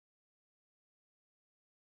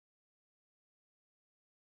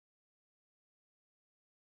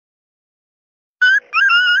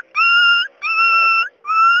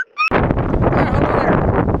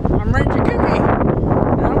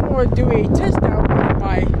out with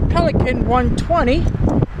my Pelican 120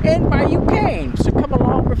 in Bayou Kane. So come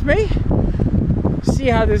along with me, see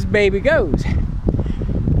how this baby goes.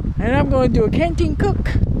 And I'm going to do a canteen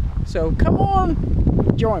cook. So come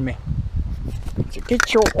on, join me. So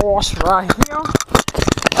get your horse right here.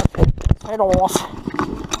 Head off.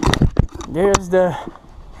 Here's the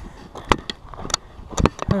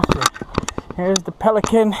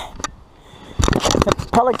Pelican. The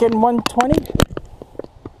Pelican 120.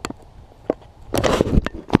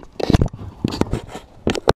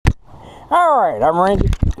 Alright, I'm ready.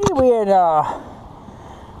 We're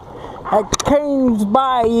at Kane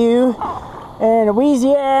Bayou in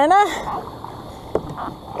Louisiana.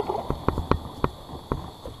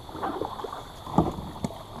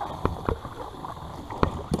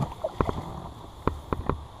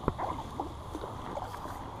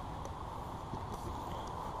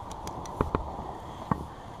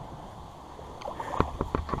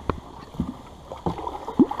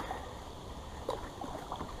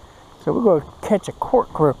 So we're going to catch a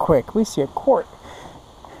cork real quick. We see a cork.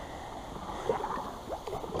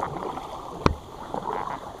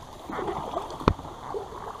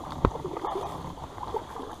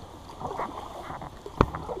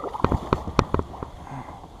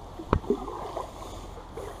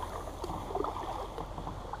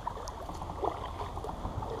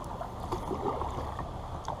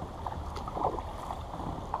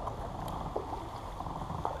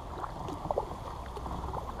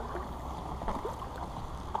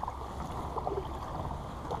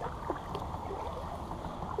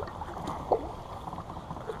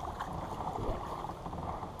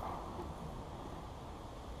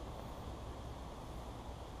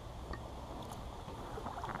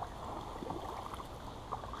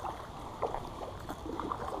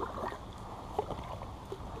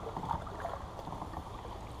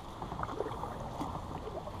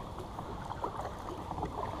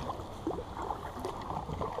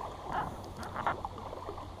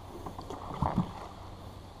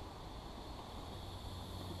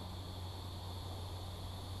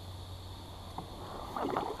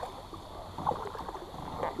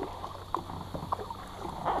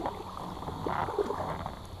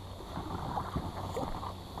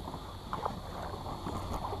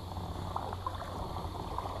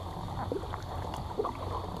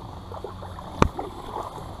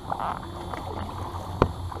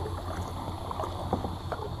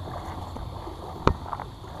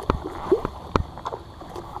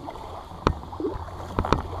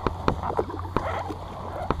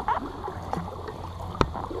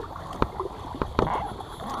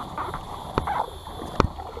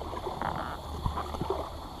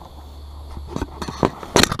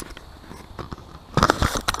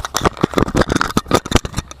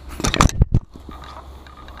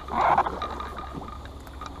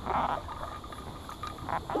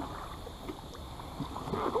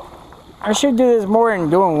 I should do this more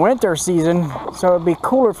during winter season, so it'd be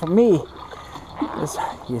cooler for me. This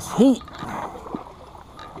heat.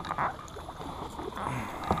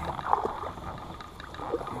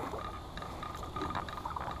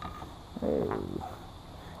 Hey,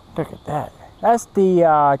 look at that. That's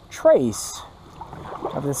the trace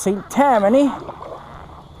of the St. Tammany.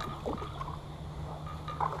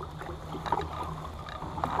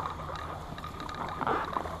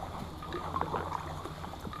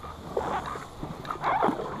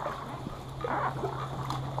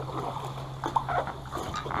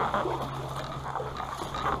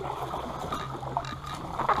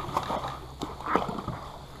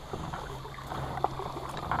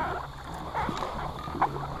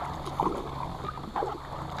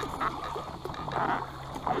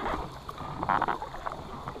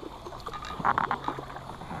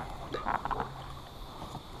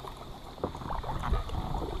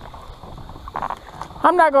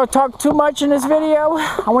 I'm not going to talk too much in this video.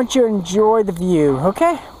 I want you to enjoy the view,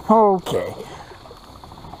 okay? Okay.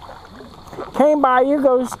 Kane Bayou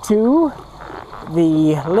goes to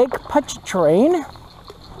the Lake Pontchartrain.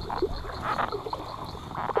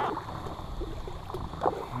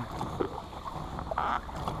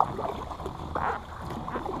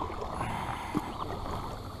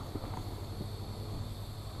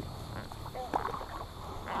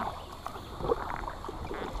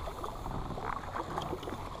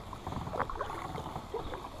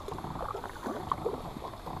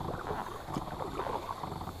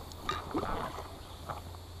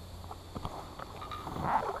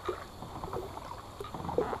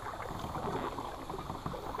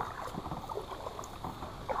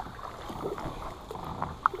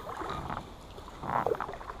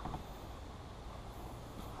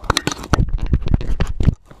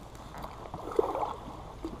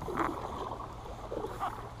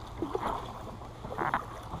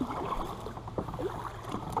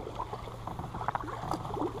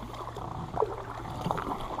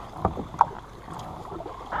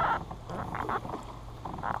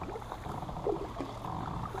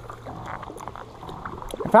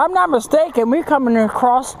 if I'm not mistaken, we're coming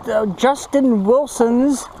across Justin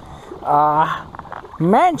Wilson's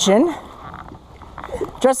mansion.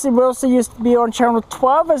 Justin Wilson used to be on Channel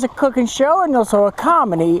 12 as a cooking show and also a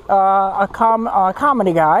comedy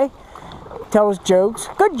guy. Tells jokes,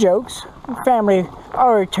 good jokes, family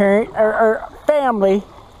family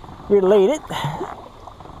related.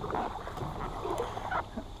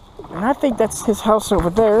 And I think that's his house over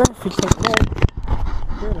there. If you take that,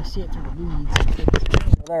 barely see it through the weeds.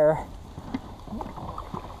 Over there.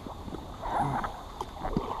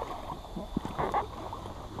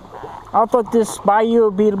 I thought this bayou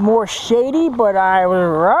would be more shady, but I was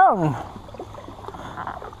wrong.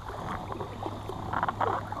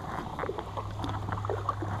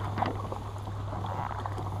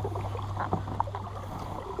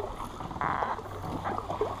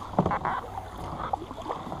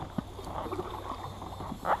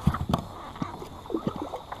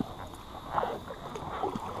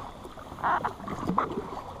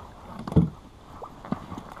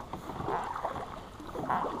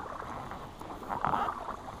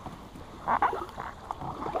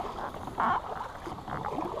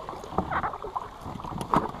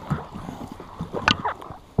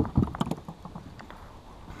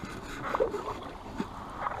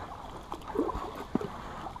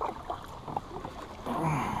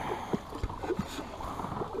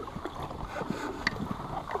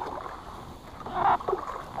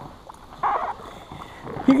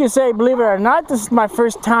 You can say, believe it or not, this is my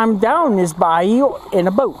first time down this bayou in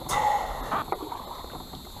a boat.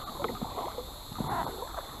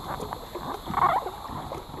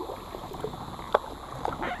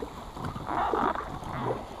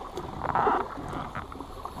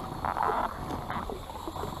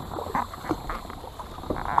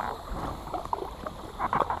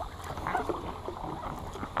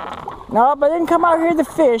 No, but I didn't come out here to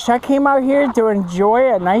fish. I came out here to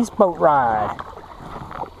enjoy a nice boat ride.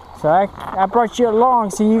 So I brought you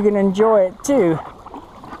along so you can enjoy it too.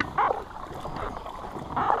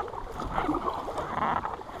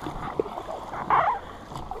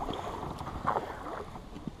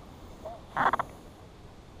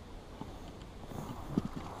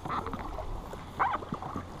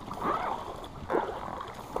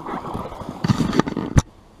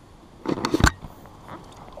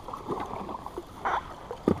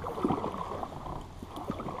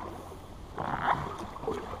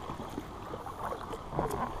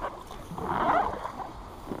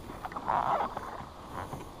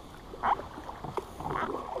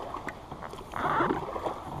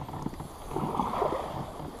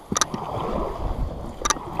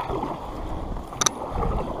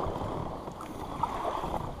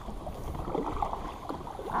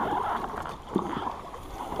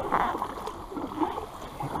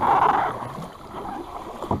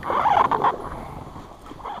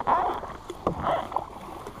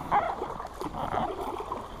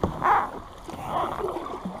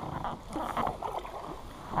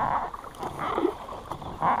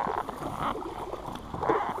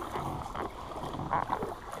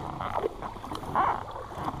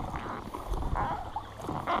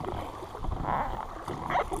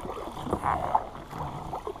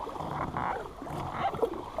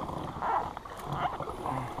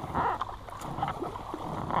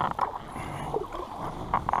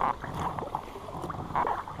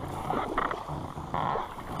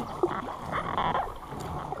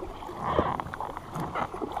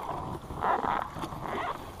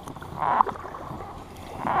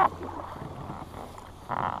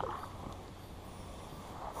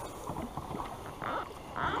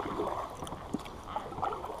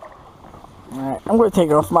 Alright, I'm going to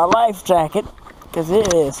take off my life jacket because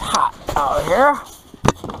it is hot out here.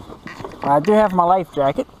 I do have my life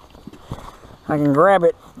jacket. I can grab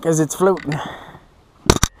it because it's floating. I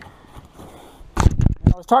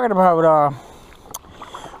was talking about,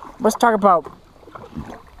 let's talk about,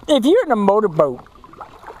 if you're in a motorboat,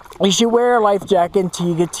 you should wear a life jacket until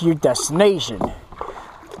you get to your destination.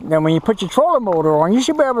 Then when you put your trolling motor on, you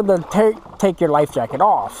should be able to take your life jacket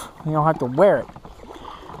off. You don't have to wear it.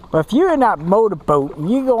 But if you're in that motorboat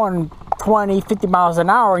and you're going 20, 50 miles an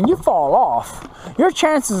hour and you fall off, your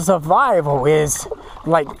chances of survival is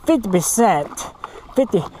like 50%.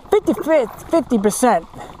 50%.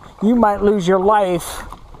 You might lose your life.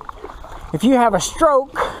 If you have a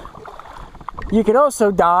stroke, you could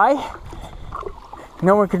also die.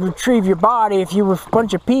 No one could retrieve your body if you were a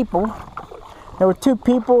bunch of people. There were 2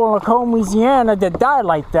 people in Lacombe, Louisiana that died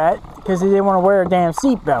like that because they didn't want to wear a damn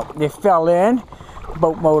seatbelt. They fell in.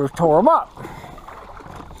 Boat motor tore them up,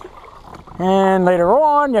 and later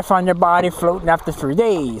on they found their body floating after 3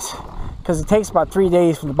 days, because it takes about 3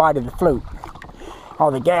 days for the body to float. all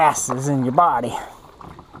the gases in your body.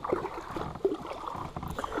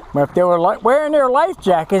 But if they were wearing their life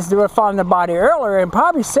jackets, they would have found the body earlier and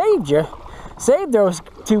probably saved you. Saved those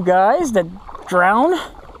two guys that drowned.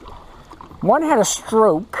 One had a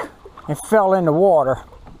stroke and fell in the water.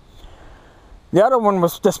 The other one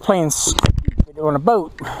was just playing stupid on a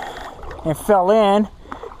boat and fell in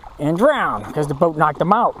and drowned because the boat knocked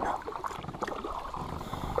him out.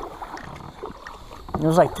 It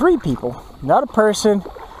was like 3 people. The other person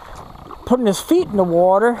putting his feet in the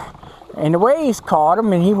water and the waves caught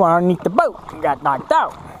him and he went underneath the boat and got knocked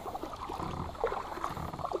out.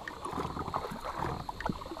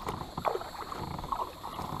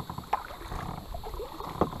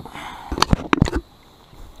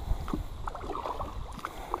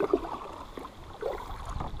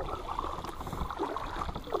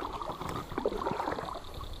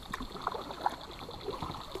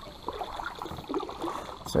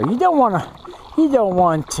 So you don't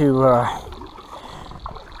want to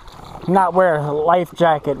not wear a life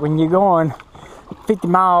jacket when you're going 50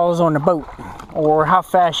 miles on the boat, or how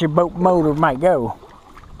fast your boat motor might go.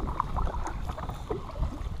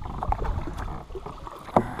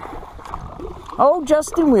 Oh,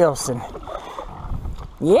 Justin Wilson.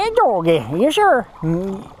 Yeah, doggy. Yes, sir.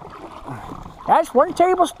 That's 1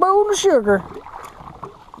 tablespoon of sugar.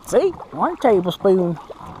 See? 1 tablespoon.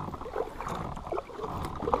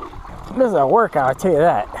 This is a workout, I'll tell you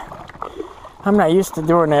that. I'm not used to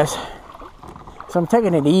doing this, so I'm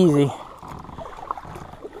taking it easy.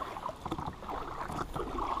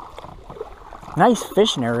 Nice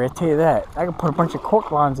fishing area, I'll tell you that. I can put a bunch of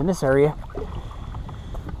cork lines in this area.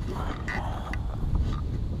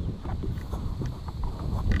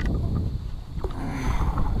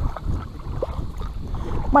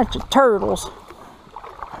 Bunch of turtles.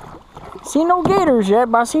 Seen no gators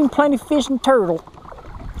yet, but I've seen plenty of fish and turtle.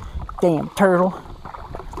 Damn turtle.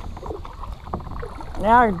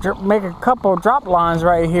 Now I can make a couple of drop lines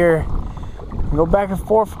right here. Go back and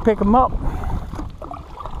forth and pick them up.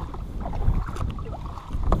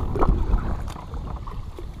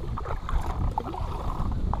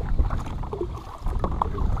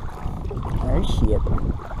 Oh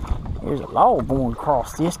shit. There's a log going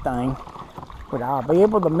across this thing. But I'll be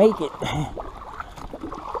able to make it.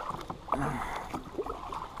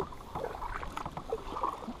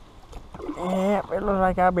 Yep, it looks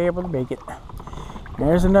like I'll be able to make it.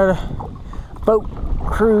 There's another boat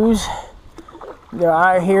cruise. They're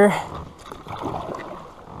out here.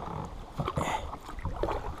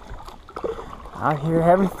 Out here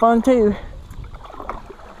having fun too.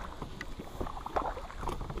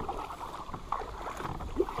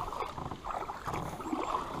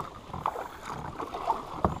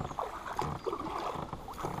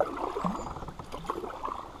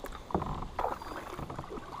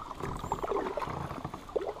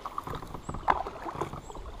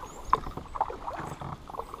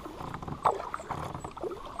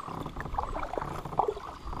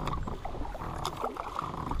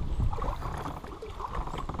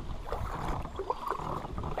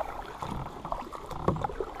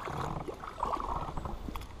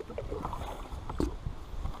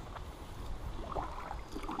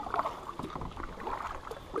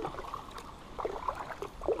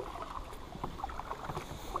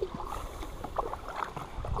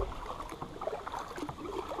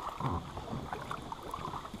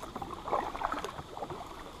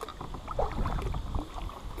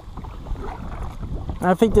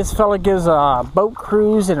 I think this fella gives a boat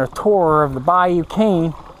cruise and a tour of the Bayou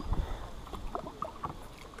Kane.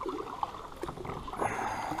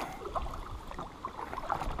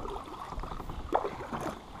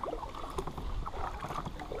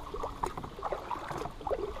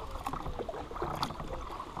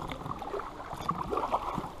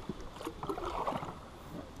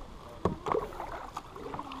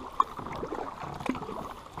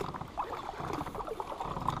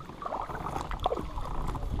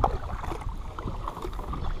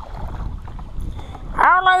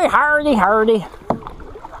 Hardy, hardy.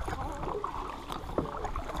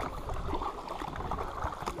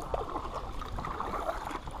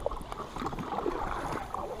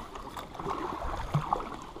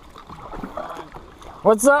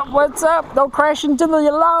 What's up? What's up? Don't crash into the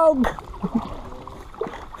log.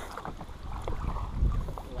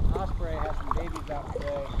 Osprey has some babies out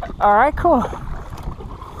today. All right, cool.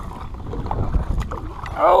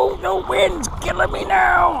 Oh, the wind's killing me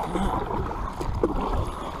now.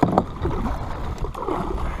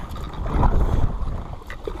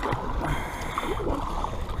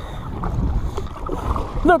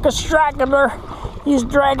 Look, a straggler. He's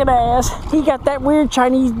dragging ass. He got that weird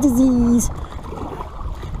Chinese disease.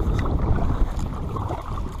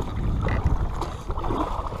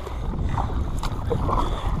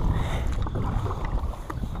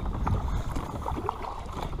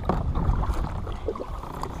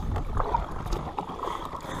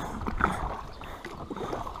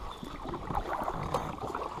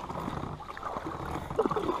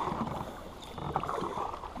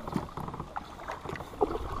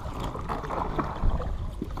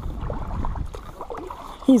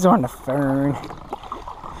 He's on the phone.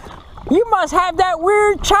 You must have that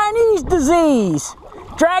weird Chinese disease.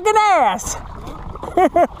 Dragon ass.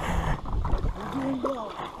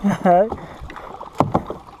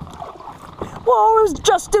 Well, is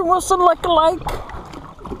Justin Wilson look-alike?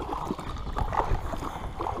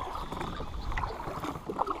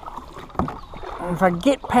 If I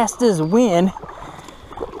get past this wind,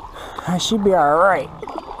 I should be alright.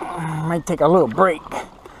 I might take a little break.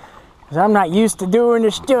 Because I'm not used to doing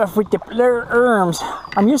this stuff with the arms.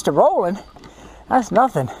 I'm used to rolling. That's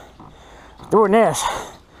nothing. Doing this,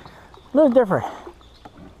 a little different.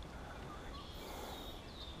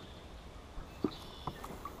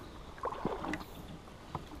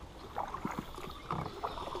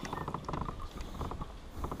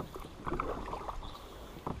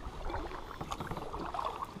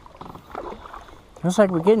 Looks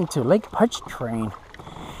like we're getting to Lake Pontchartrain.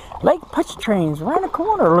 Lake Pontchartrain's around the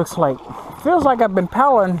corner, looks like. Feels like I've been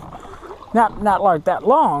paddling not like that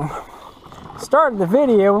long. Started the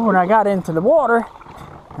video when I got into the water.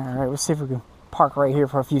 Alright, let's see if we can park right here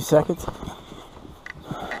for a few seconds.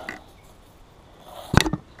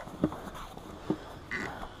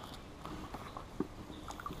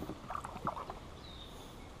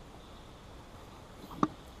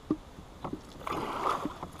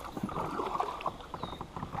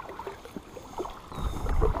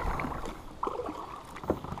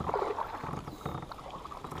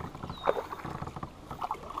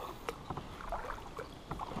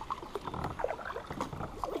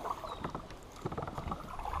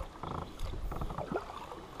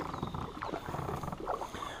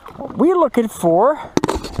 We're looking for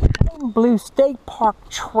Blue State Park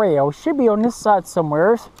Trail. Should be on this side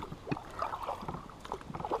somewhere.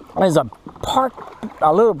 There's a park,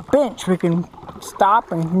 a little bench we can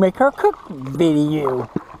stop and make our cook video.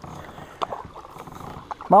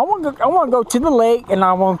 But I want to go to the lake and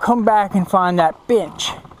I want to come back and find that bench.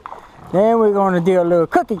 Then we're going to do a little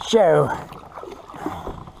cooking show.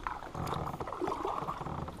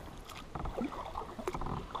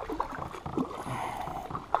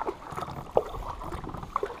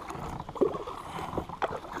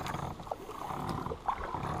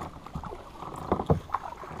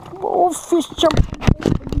 Oh, fish jumping.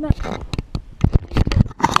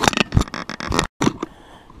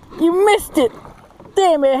 You missed it.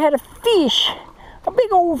 Damn it, I had a fish. A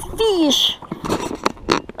big old fish.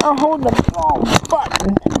 I'm holding the wrong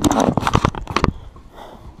button.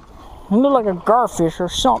 It looked like a garfish or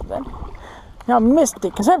something. I missed it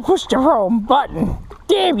because I pushed the wrong button.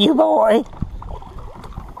 Damn you, boy.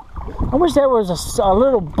 I wish there was a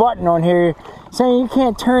little button on here saying you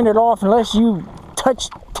can't turn it off unless you touch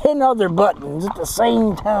 10 other buttons at the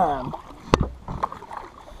same time.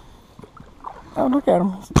 Oh, look at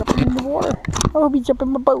him. He's jumping in the water. Oh, he'll be jumping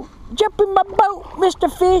my boat. Jump in my boat, Mr.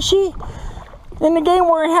 Fishy. In the game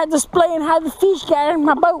where I had displaying how the fish got in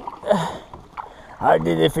my boat. How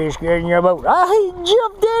did the fish get in your boat? He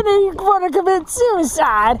jumped in and you want to commit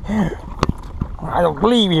suicide. I don't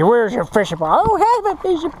believe you. Where's your fishing pole? I don't have a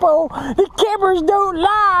fishing pole. The cameras don't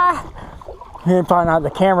lie. And find out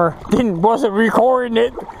the camera wasn't recording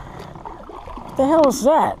it. What the hell is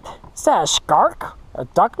that? Is that a skark? A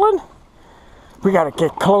duckling? We gotta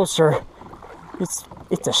get closer. It's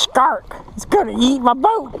a skark. It's gonna eat my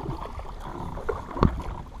boat.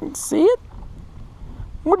 You see it?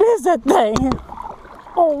 What is that thing?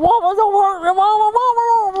 Oh, mama, don't hurt me, mama,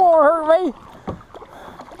 don't hurt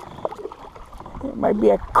me. It might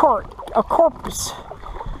be a corpus.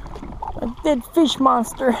 A dead fish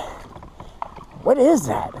monster. What is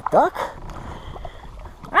that? A duck?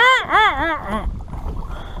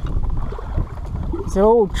 It's an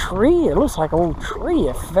old tree. It looks like an old tree.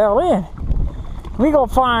 It fell in. We're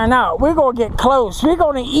gonna find out. We're gonna get close. We're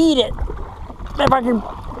gonna eat it. If I can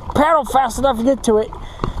paddle fast enough to get to it.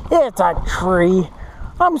 It's a tree.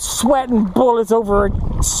 I'm sweating bullets over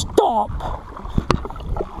a stump.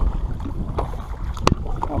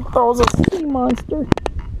 That was a sea monster.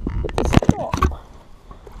 It's a stump.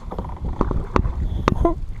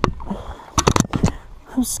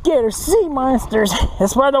 I'm scared of sea monsters.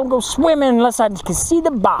 That's why I don't go swimming unless I can see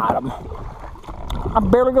the bottom. I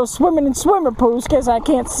barely go swimming in swimming pools because I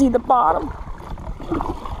can't see the bottom.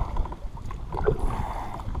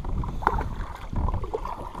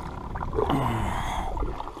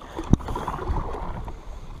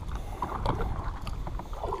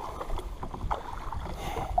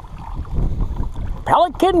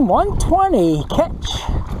 Pelican 120 catch.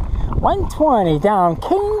 120 down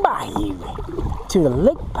Kane Bayou to the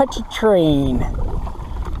Lake Pontchartrain.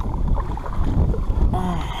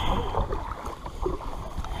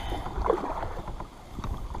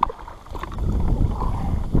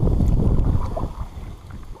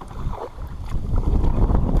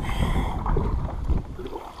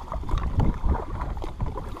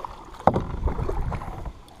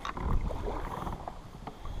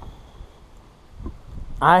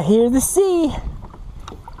 I hear the sea.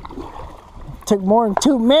 Took more than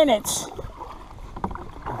 2 minutes.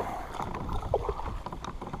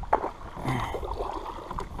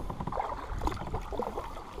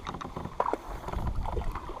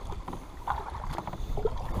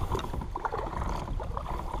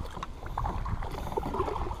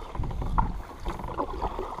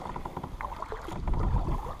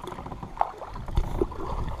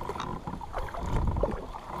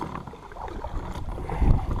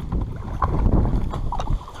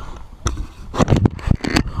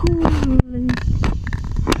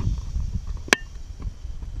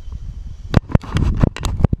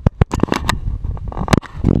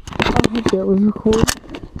 That was recorded.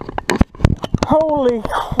 Holy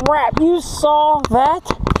crap, you saw that?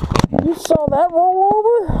 You saw that roll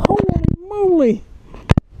over? Holy moly.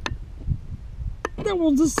 That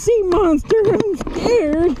was a sea monster. I'm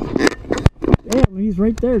scared. Damn, he's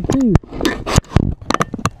right there too.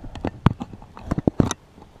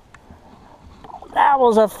 That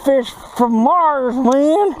was a fish from Mars,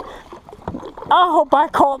 man. I hope I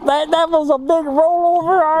caught that. That was a big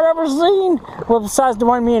rollover I'd ever seen. Well, besides the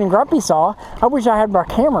one me and Grumpy saw. I wish I had my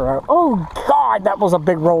camera out. Oh, God, that was a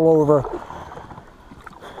big rollover.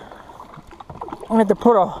 I had to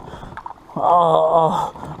put a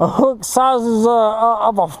hook sizes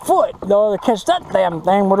of a foot, though, to catch that damn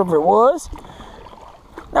thing, whatever it was.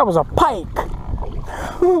 That was a pike.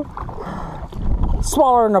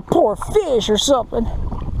 Swallowing a poor fish or something.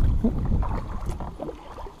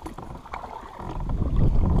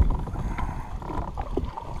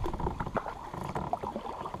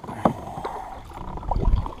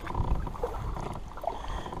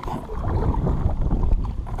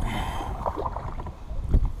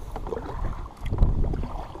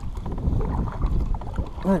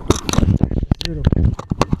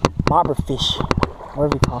 Bobber fish,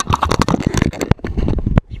 whatever you call it.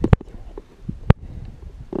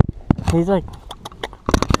 He's like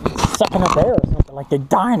sucking up air or something, like they're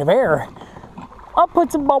dying of air. I'll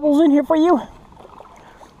put some bubbles in here for you.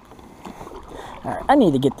 Alright, I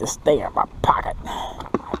need to get this thing out of my pocket.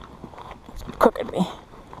 It's cooking me.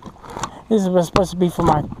 This is supposed to be for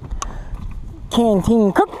my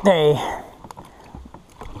canteen cook day.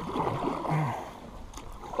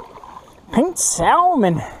 Pink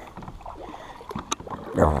salmon.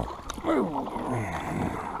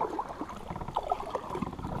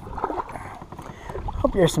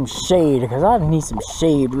 Hope there's some shade, because I need some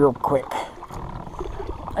shade real quick.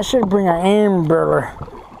 I should bring an umbrella.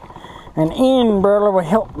 An umbrella will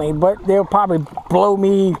help me, but they'll probably blow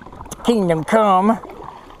me to kingdom come.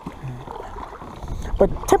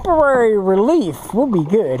 But temporary relief will be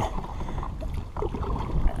good.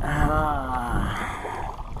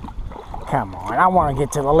 Come on, I want to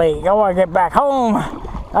get to the lake. I want to get back home.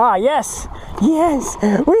 Ah, yes. Yes,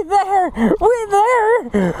 we're there. We're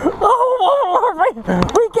there. Oh, Lord,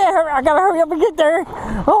 we can't hurry. I got to hurry up and get there.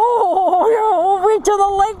 Oh, we're to the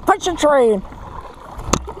lake pushing train.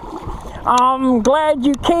 I'm glad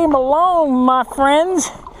you came along, my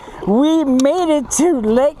friends. We made it to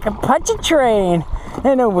Lake Pontchartrain,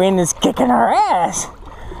 and the wind is kicking our ass.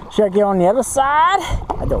 Should I get on the other side?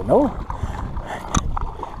 I don't know.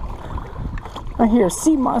 I hear a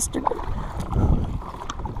sea monster.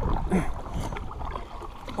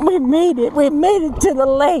 We made it. We made it to the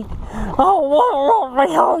lake.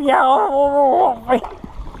 Oh yeah.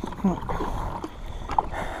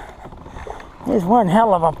 There's one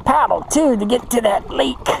hell of a paddle too to get to that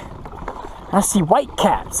lake. I see white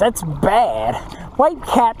caps. That's bad. White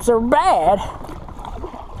caps are bad.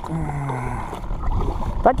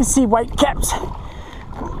 If I can see white caps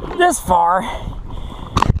this far,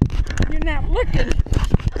 you're not looking.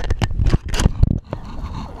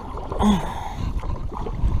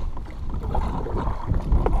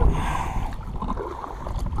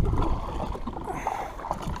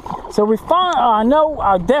 So we found, I know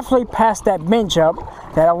I definitely passed that bench up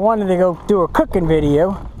that I wanted to go do a cooking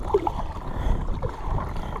video.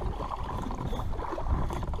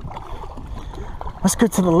 Let's go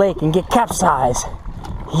to the lake and get capsize.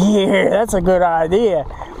 Yeah, that's a good idea.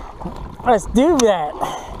 Let's do that.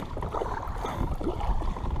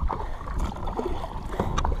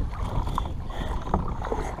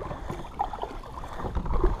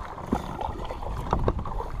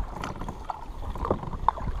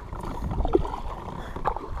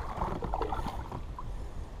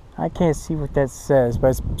 I can't see what that says,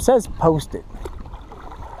 but it says post it.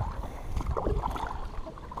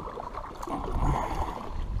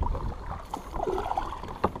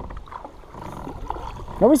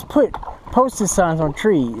 I always put posted signs on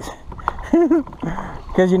trees.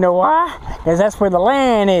 Because you know why? Because that's where the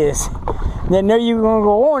land is. They know you're gonna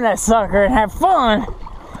go on that sucker and have fun.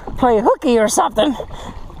 Play hooky or something.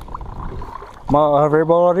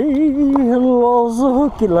 Everybody loves the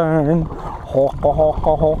hooky line. Hooka,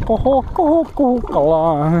 hooka, hooka, hooka, hooka, hooka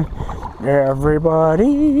line. Everybody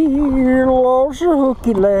loves the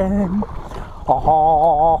hooky line. Ha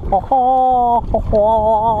ha ha ha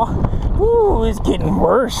ha. Ooh, it's getting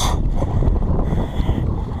worse.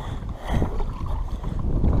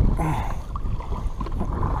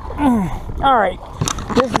 Alright,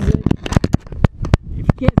 this is it. If you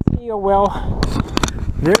can't see it well,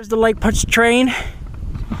 there's the Lake Punch train.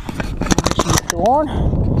 Go on.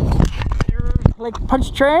 There's the Lake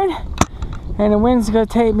Punch train. And the wind's going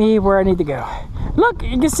to take me where I need to go. Look,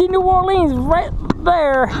 you can see New Orleans right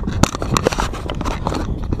there.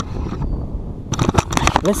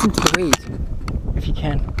 Listen to the waves, if you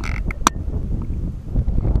can.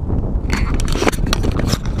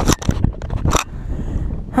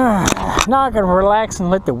 Now I can relax and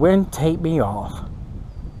let the wind take me off.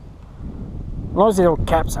 As long as they don't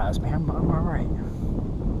capsize me, I'm alright.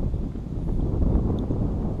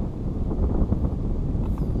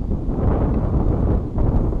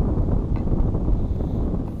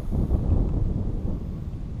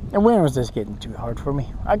 And when was this getting too hard for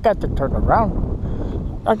me? I got to turn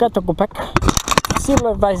around. I got to go back.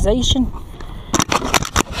 Civilization.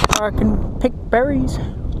 I can pick berries.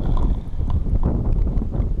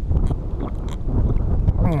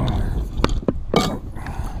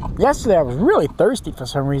 Yesterday I was really thirsty for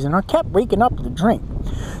some reason. I kept waking up to drink.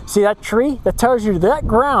 See that tree? That tells you that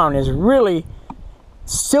ground is really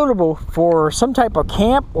suitable for some type of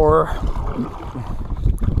camp, or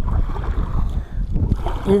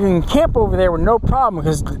you can camp over there with no problem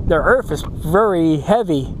because the earth is very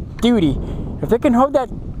heavy duty. If they can hold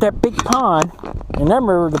that big pond, and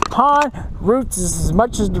remember the pond roots is as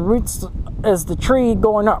much as the roots as the tree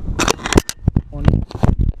going up.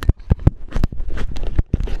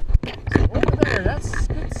 That's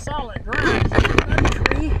good solid ground. Another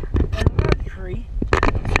tree and another tree.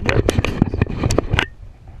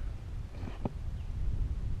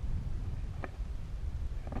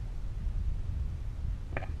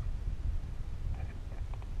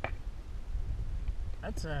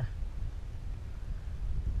 That's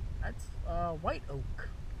white oak.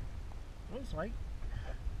 Looks like.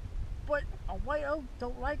 But a white oak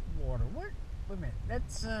don't like water. What? Wait a minute.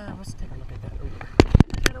 That's let's take a look at that oak.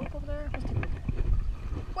 Is that oak over there? Let's take a look at it.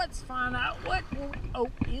 Let's find out what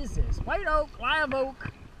oak is this. White oak, live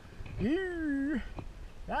oak. Ew,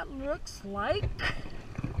 that looks like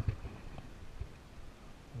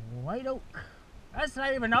white oak. That's not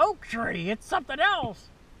even an oak tree. It's something else.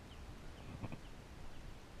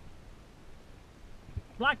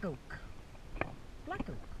 Black oak. Black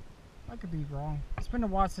oak. I could be wrong. It's been a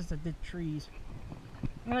while since I did trees.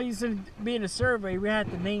 When I used to be in a survey, we had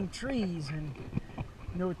to name trees and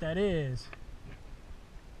you know what that is.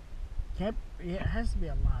 Yeah, it has to be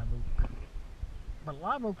a live oak. But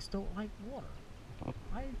live oaks don't like water. What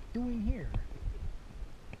are you doing here?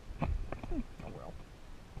 Oh well.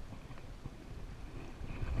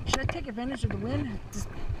 Should I take advantage of the wind and just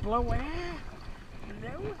blow air?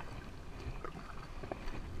 No?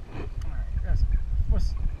 Alright,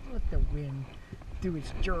 let the wind do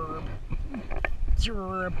its gerb.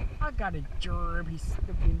 Gerb. I got a gerb,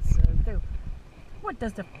 the wind says. What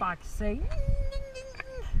does the fox say?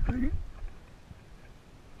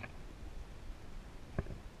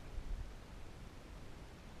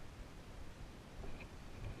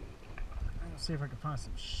 Let's see if I can find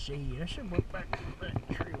some shade. I should look back at that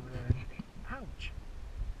tree over there. Ouch.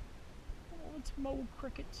 Oh, it's mole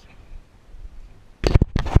crickets.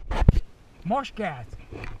 Marsh gas.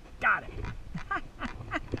 Got it.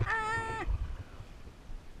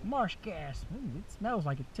 Marsh gas. Ooh, it smells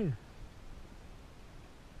like it too.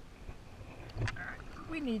 Alright,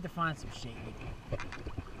 we need to find some shade.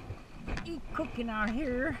 Eat cooking out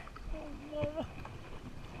here. Oh,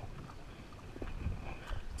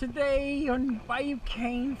 today on Bayou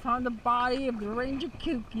Kane, found the body of the Ranger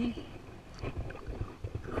Kooky.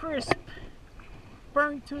 Crisp,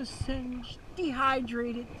 burnt to a singe,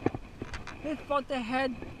 dehydrated. They thought they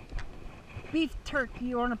had beef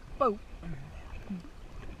turkey on a boat.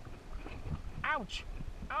 Ouch!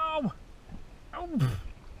 Ow! Oh!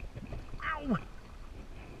 Ow!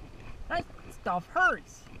 That stuff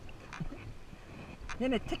hurts.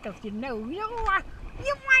 Then it tickles your nose. You want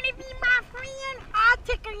to be my friend? I'll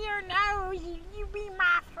tickle your nose. You be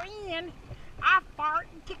my friend. I fart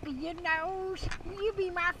and tickle your nose. You be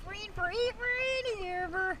my friend forever and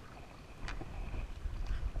ever.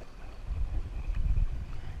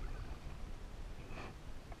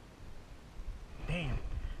 Damn.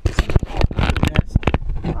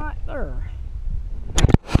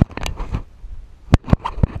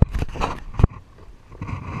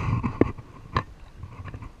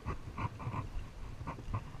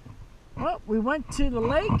 we went to the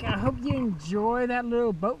lake. I hope you enjoy that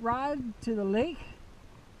little boat ride to the lake.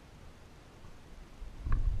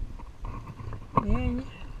 And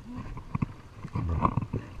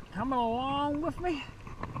coming along with me.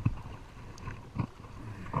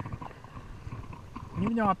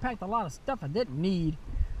 Even though I packed a lot of stuff, I didn't need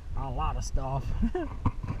a lot of stuff.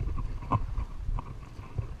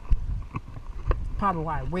 Probably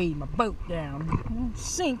why I weighed my boat down. It's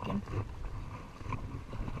sinking.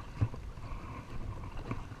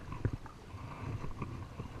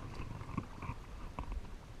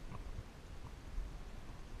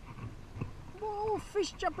 Whoa,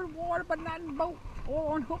 fish jump in water, but not in boat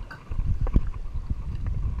or on hook.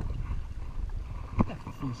 That's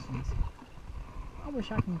fishes. I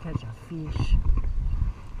wish I can catch a fish.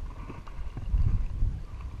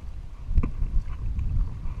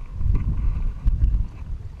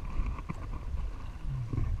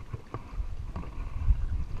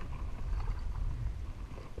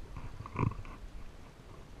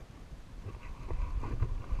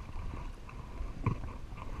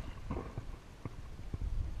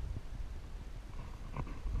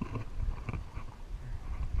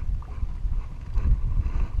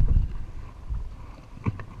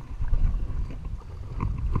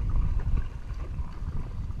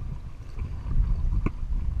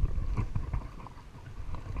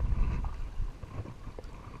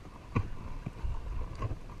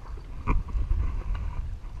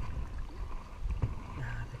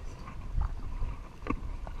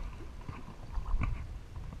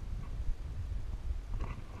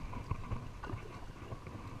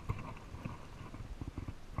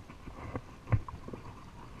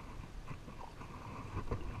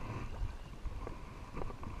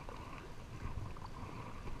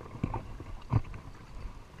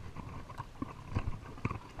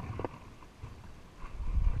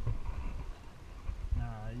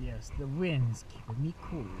 Yes, the wind's keeping me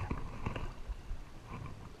cool.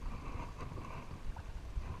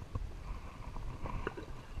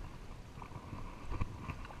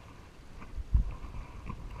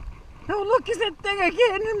 Oh, look, it's that thing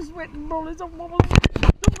again. I'm sweating bullets.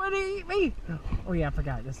 Somebody eat me. Oh, yeah, I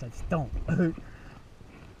forgot. This said stomp. I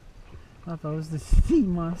thought it was the sea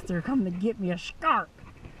monster coming to get me a shark.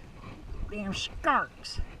 Damn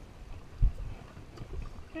sharks.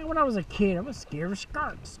 Yeah, when I was a kid, I was scared of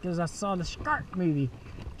sharks because I saw the shark movie,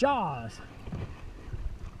 Jaws.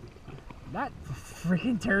 That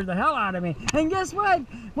freaking turned the hell out of me. And guess what?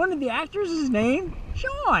 One of the actors is named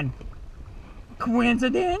Sean.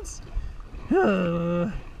 Coincidence?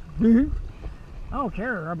 I don't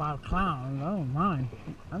care about clowns. I don't mind.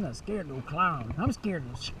 I'm not scared of no clown. I'm scared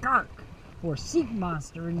of a shark or a sea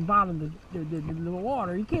monster in the bottom of the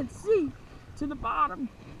water. You can't see to the bottom.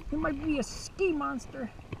 It might be a ski monster.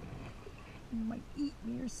 It might eat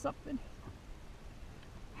me or something.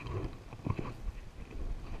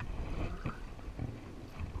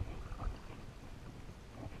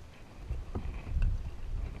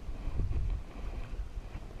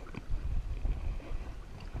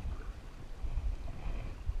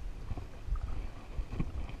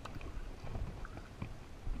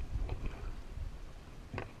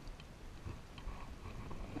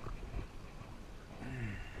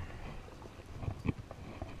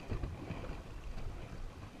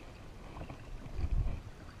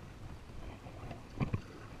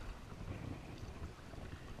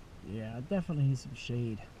 Yeah, I definitely need some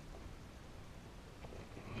shade.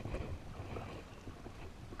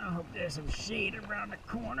 I hope there's some shade around the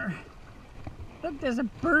corner. Look, there's a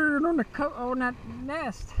bird on the on that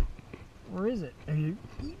nest. Where is it? Are you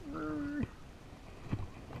bird?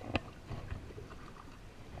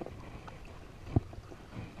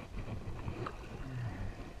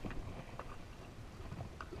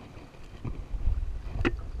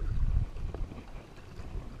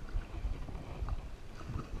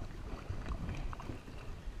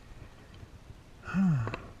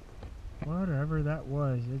 Whatever that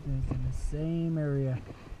was, it is in the same area.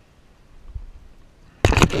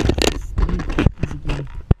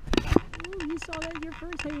 Ooh, you saw that in your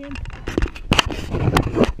first hand.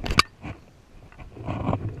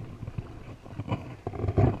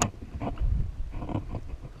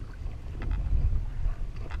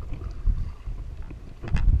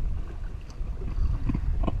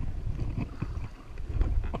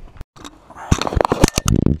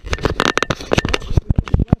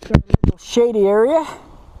 Shady area.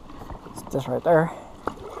 It's just right there.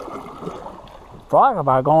 Talk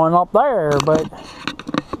about going up there, but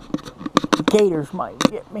gators might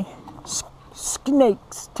get me.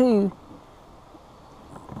 Snakes too.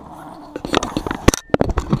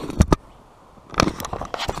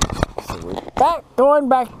 So going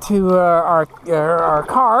back to our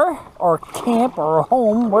car, or camp, or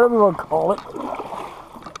home, whatever you want to call it.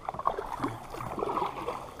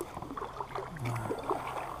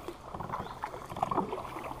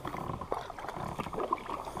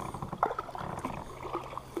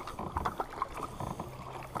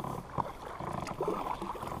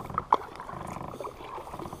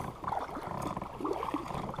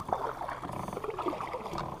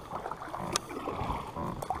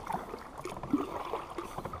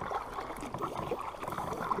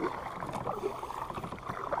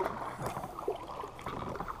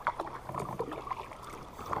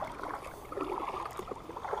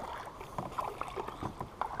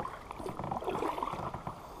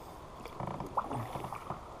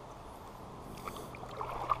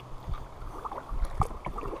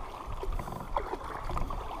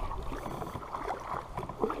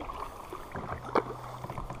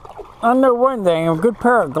 I know one thing, a good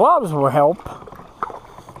pair of gloves will help.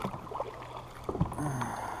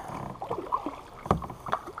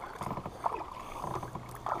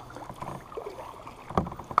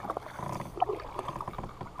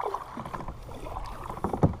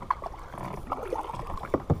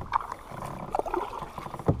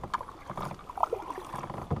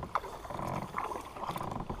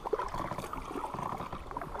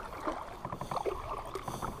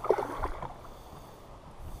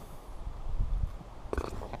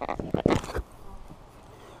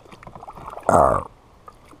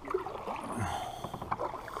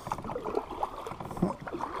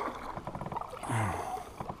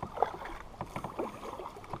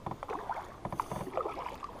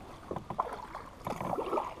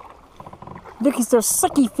 Look, it's those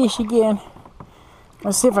sucky fish again.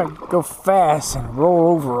 Let's see if I can go fast and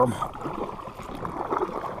roll over them.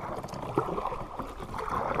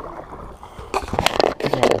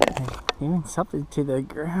 Even something to the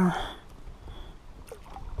ground.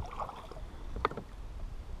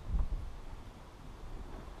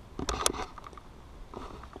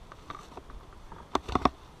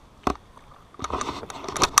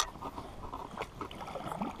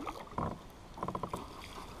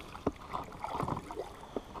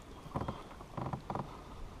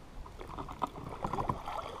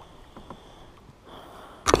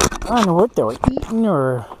 I don't know what they were eating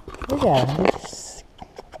or... Look at them.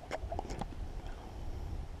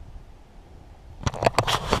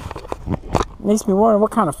 Makes me wonder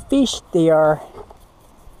what kind of fish they are.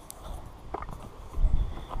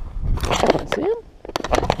 See them?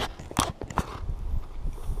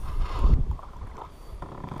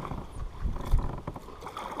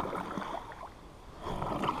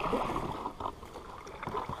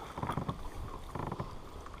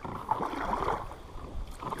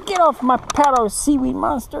 Get off my paddle, seaweed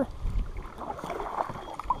monster.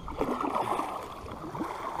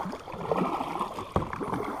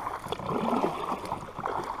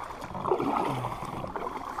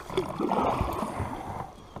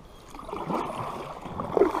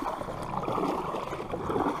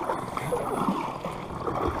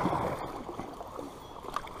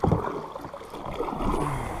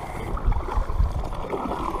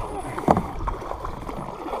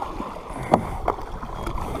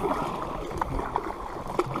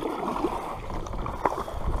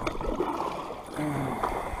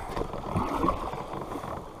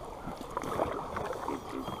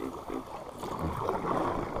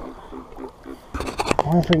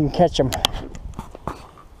 I wonder if we can catch them.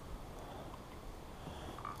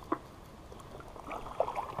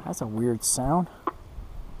 That's a weird sound.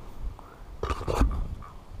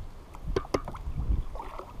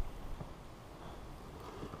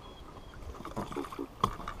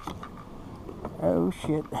 Oh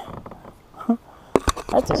shit.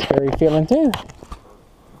 That's a scary feeling too.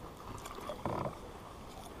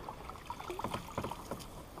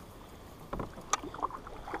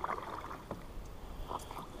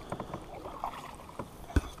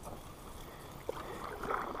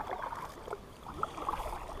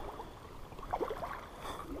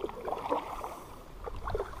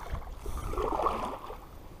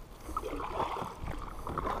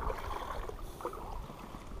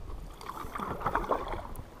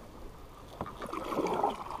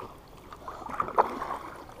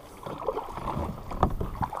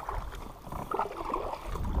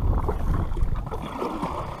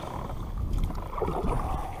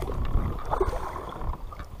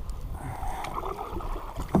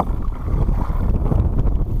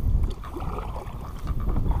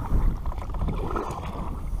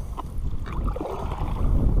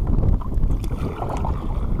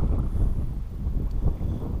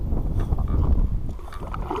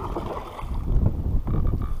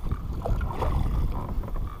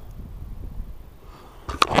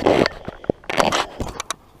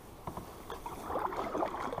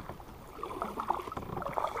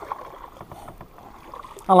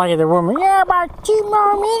 I like the woman. Yeah, about 2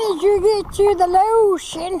 more minutes you get to the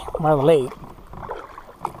ocean. Well, the lake.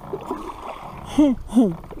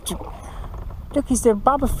 Look, he's there,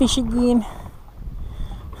 bobber fish again.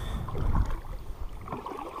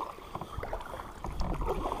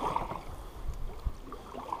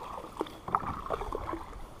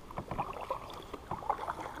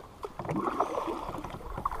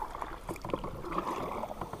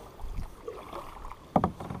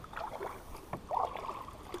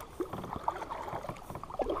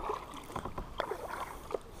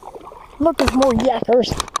 Look, there's more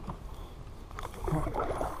yakkers.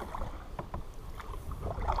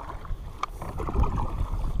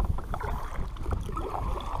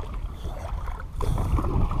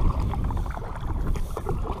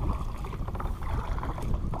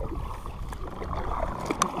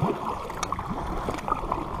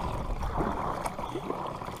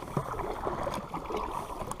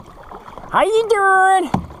 How you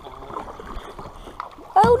doing?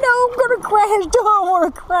 Oh no, I'm gonna crash. Don't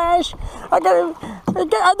want to crash. I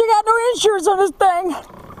got no insurance on this thing.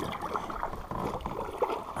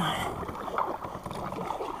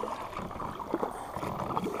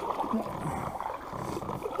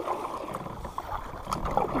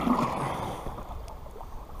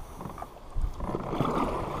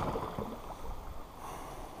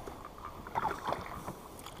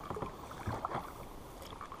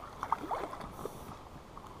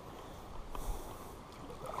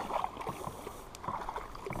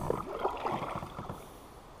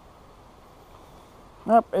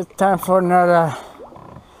 Up, it's time for another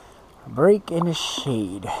break in the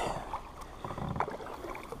shade.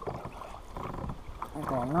 I'm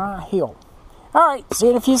going right hill. Alright, see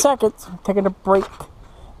you in a few seconds. I'm taking a break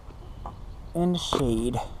in the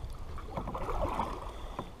shade.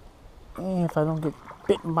 And if I don't get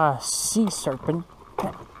bitten by a sea serpent.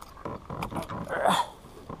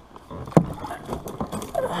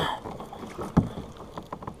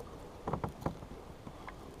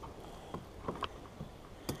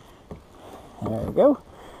 There we go.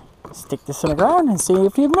 Stick this in the ground and see you in a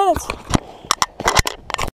few minutes.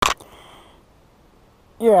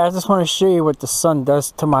 Yeah, I just want to show you what the sun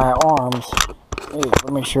does to my arms. Hey, let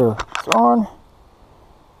me make sure it's on.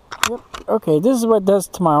 Yep. Okay, this is what it does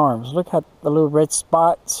to my arms. Look at the little red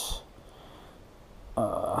spots.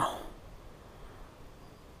 All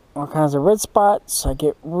kinds of red spots. I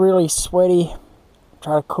get really sweaty.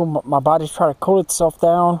 Try to cool my body. Try to cool itself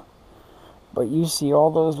down. But you see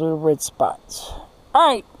all those little red spots.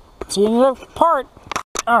 Alright, see you in the part.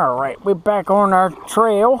 Alright, we're back on our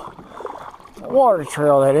trail. Water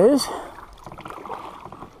trail, that is.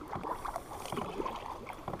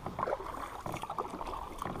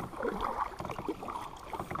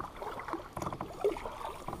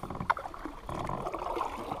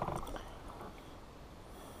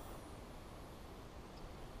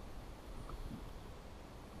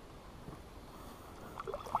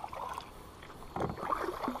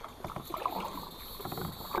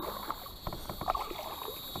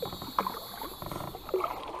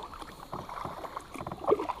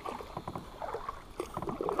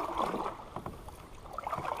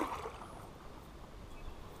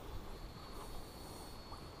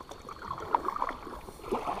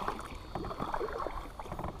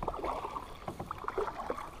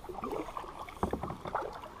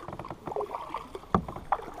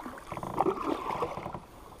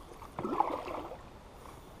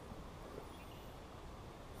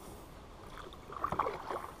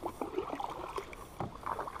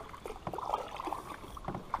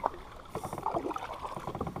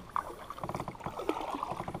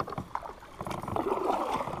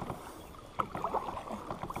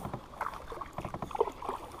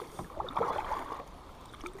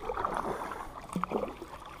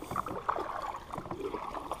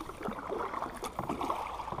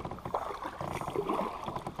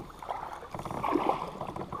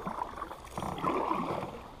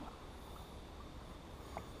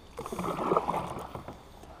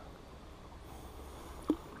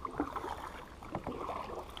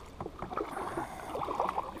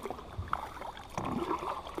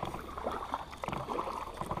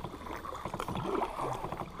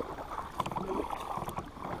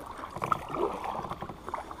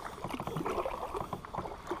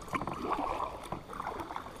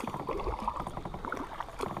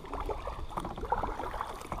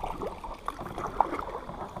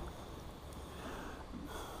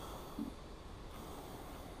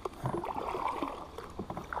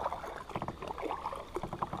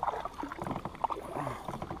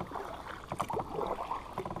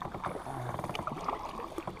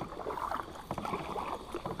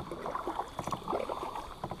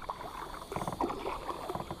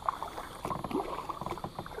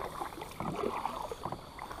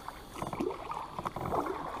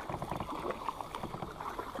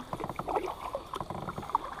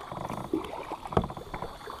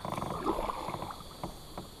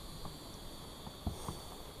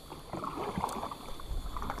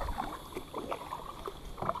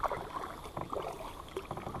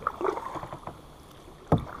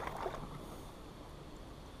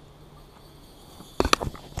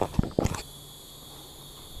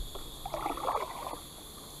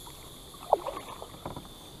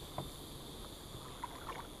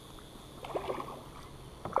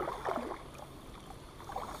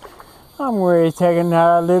 I'm ready to take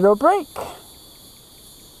another little break.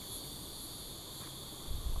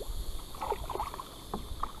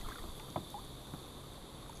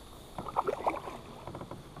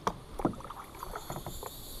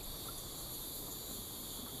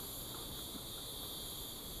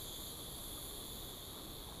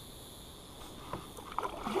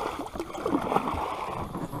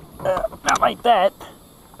 Not like that.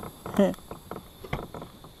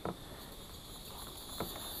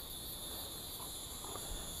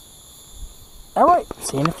 Alright,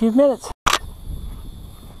 see you in a few minutes.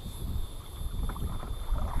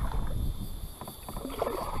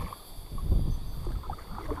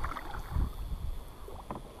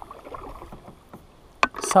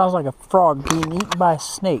 Sounds like a frog being eaten by a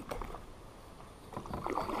snake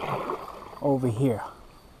over here.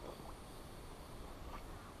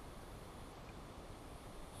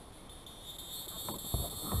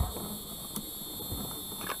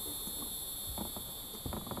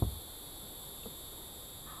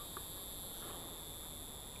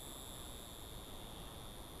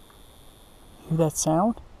 Hear that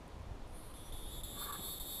sound?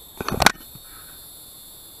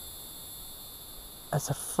 That's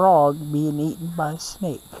a frog being eaten by a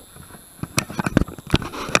snake.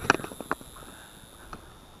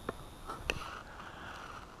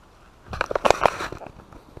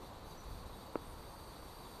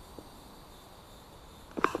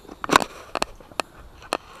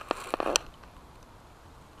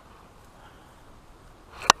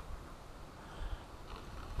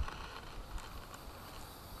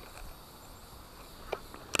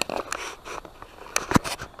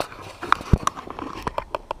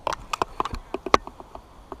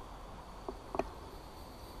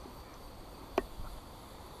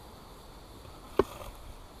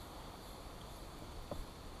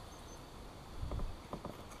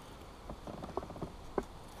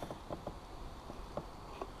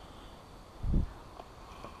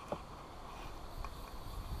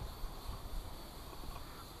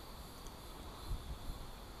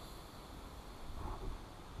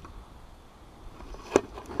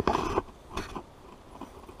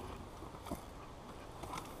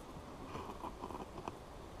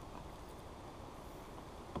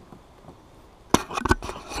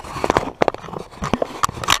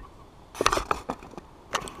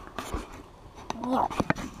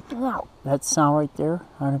 That sound right there,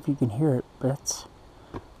 I don't know if you can hear it, but it's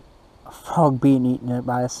a frog being eaten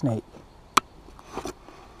by a snake.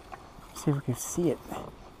 See if we can see it.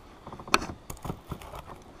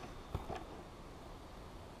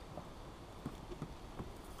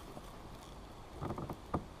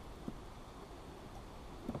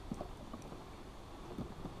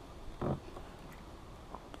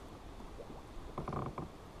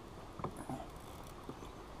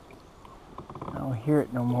 I don't hear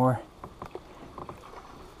it no more.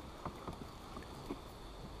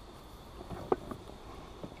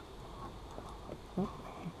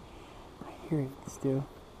 I hear it still.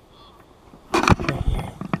 I hear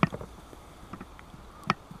it.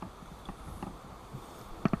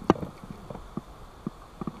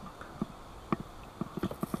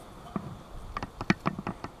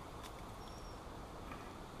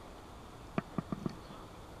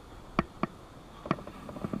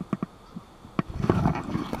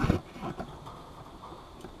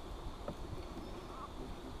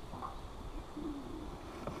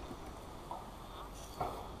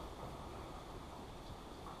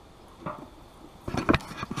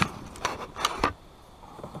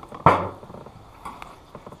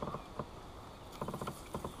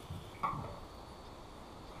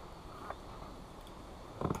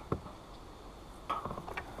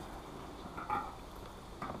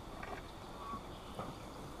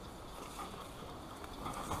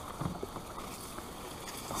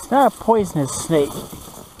 It's not a poisonous snake.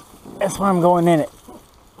 That's why I'm going in it.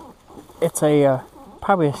 It's a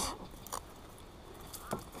probably a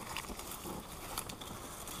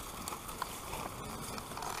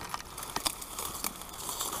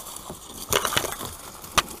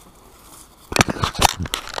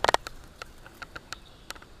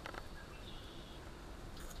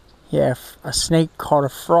yeah, a snake caught a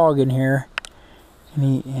frog in here,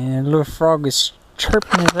 and the little frog is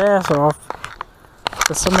chirping his ass off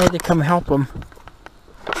for somebody to come help him.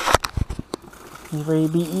 He's ready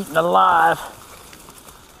to be eaten alive.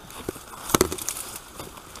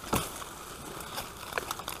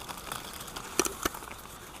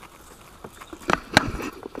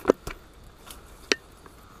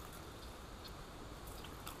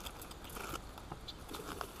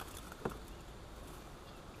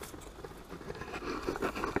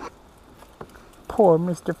 Poor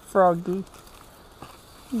Mr. Froggy.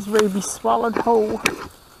 He's ready to be swallowed whole.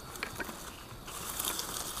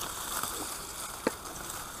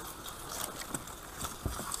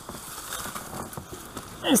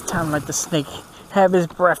 It's time to let the snake have his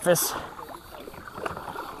breakfast.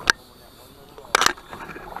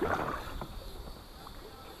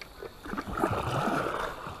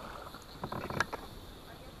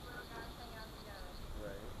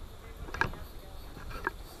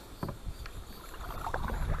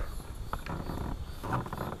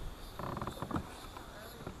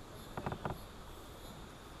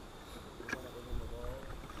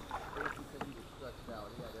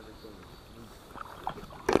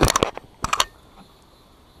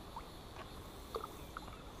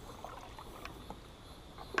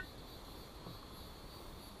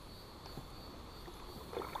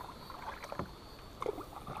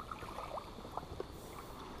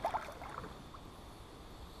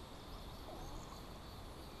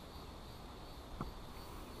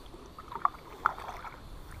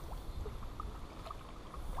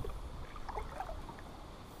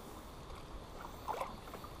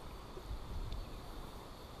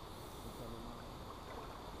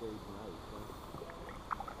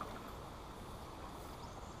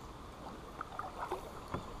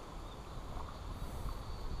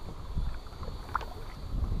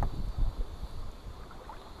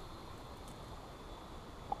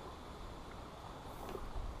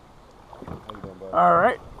 All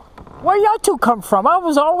right. Where y'all two come from? I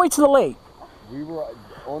was all the way to the lake. We were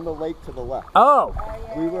on the lake to the left. Oh.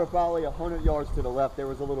 We were probably 100 yards to the left. There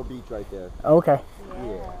was a little beach right there. Okay.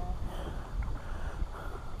 Yeah.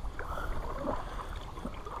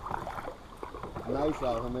 Nice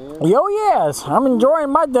out, huh, man? Yo, yes. I'm enjoying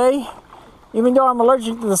my day, even though I'm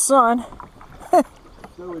allergic to the sun.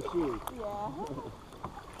 So is she. Yeah.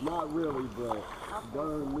 Not really, but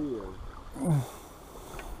darn near.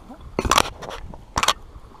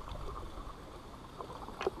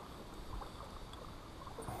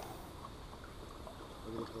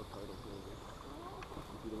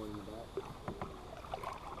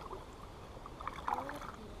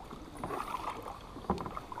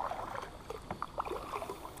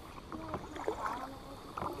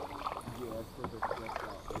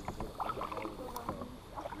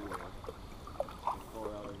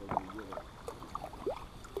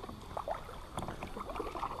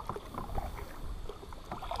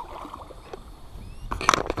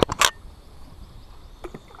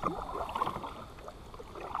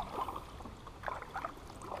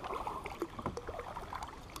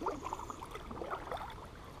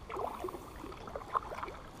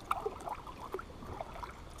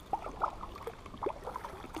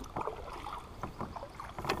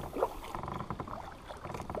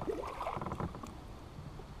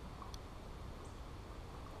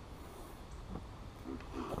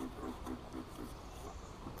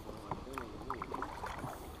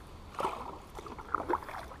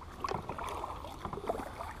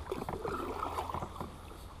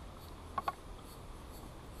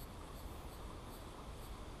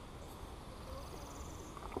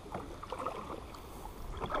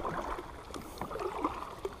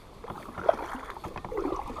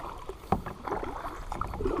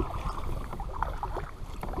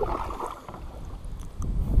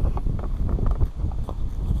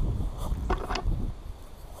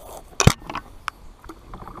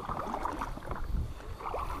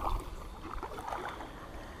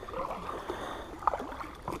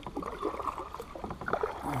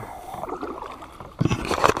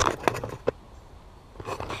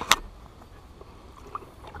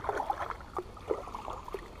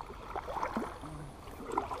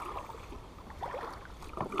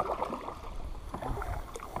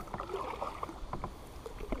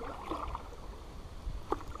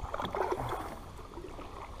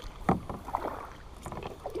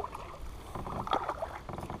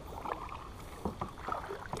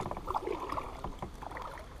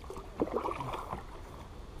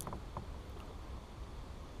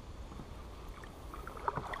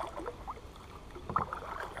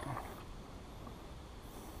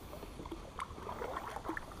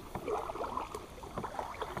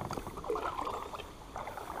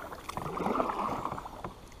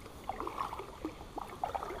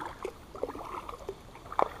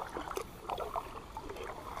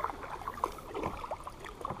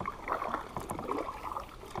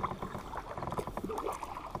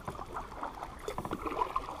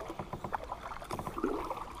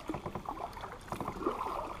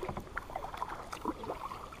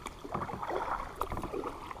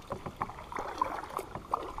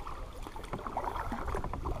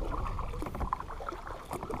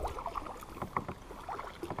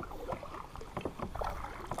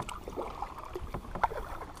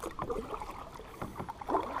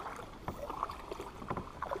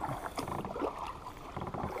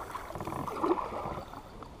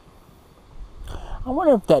 I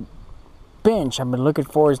wonder if that bench I've been looking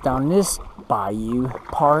for is down this bayou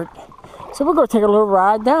part. So we're going to take a little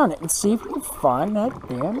ride down it and see if we can find that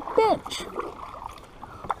damn bench.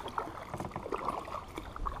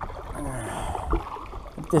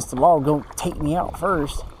 If this log don't take me out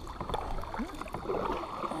first.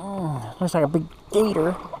 Looks like a big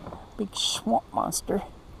gator. Big swamp monster.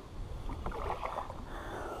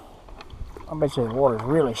 I bet you the water's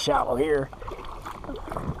really shallow here.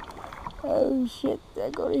 Oh shit,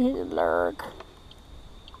 they're gonna hit a lurk.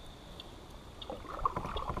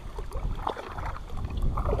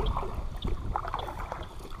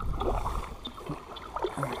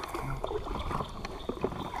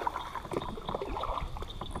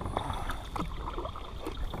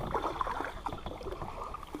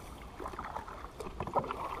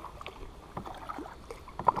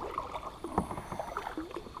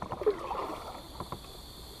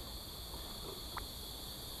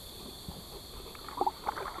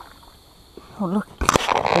 Oh look,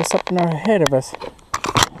 there's something ahead of us.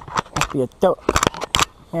 Must be a duck.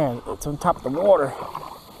 Yeah, it's on top of the water.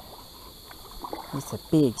 It's a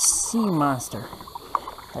big sea monster.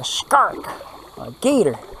 A shark. A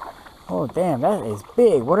gator. Oh damn, that is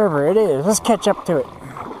big. Whatever it is, let's catch up to it.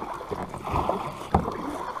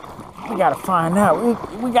 We gotta find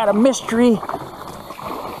out. We got a mystery.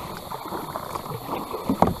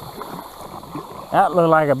 That looked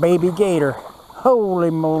like a baby gator.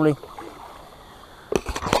 Holy moly.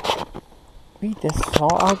 We just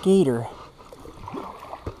saw a gator.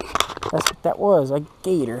 That's what that was, a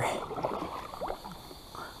gator.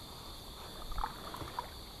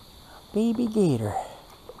 Baby gator.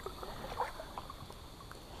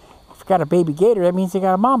 If you got a baby gator, that means they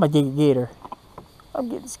got a mama gator. I'm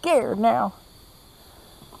getting scared now.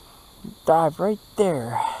 Dive right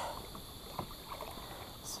there.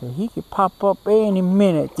 So he could pop up any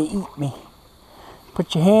minute to eat me.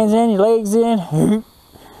 Put your hands in, your legs in.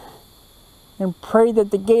 And pray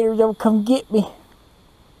that the gator don't come get me.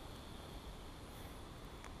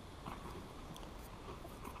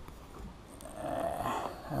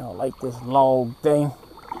 I don't like this log thing.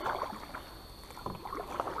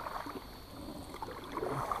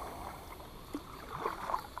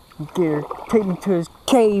 Gator take me to his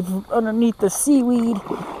cave underneath the seaweed.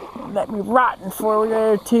 Let me rotten for a day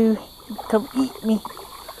or two. Come eat me.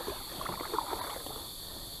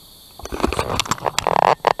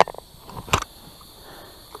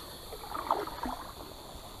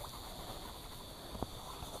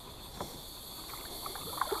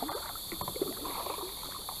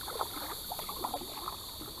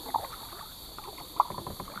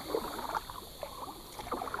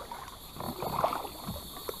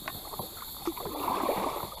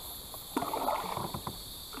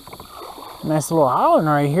 Nice little island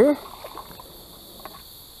right here.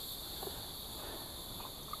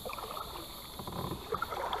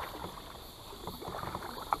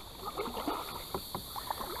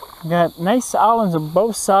 Got nice islands on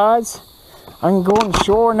both sides. I can go on the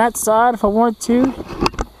shore on that side if I want to.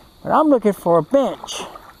 But I'm looking for a bench.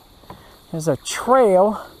 There's a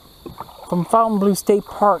trail from Fontainebleau State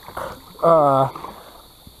Park.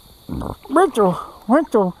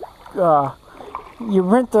 Rental. You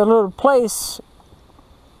rent a little place.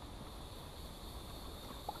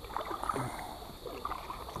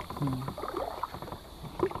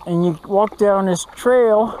 And you walk down this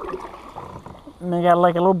trail. And they got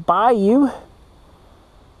like a little bayou.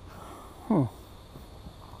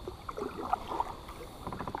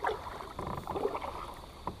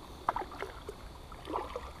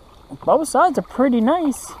 Both sides are pretty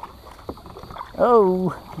nice.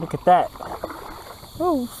 Oh, look at that.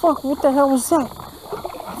 Oh, fuck, what the hell was that?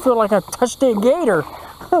 I feel like I touched a gator.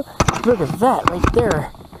 Look at that right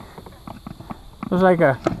there. It was like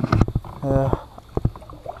a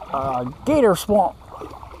gator swamp.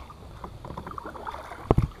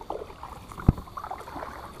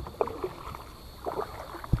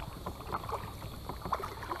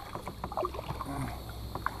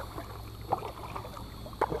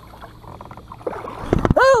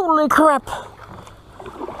 Holy crap!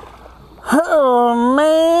 Oh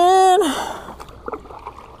man!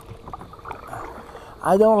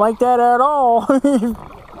 I don't like that at all.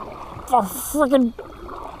 Freaking!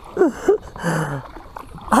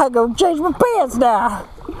 I go change my pants now.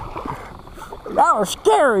 That was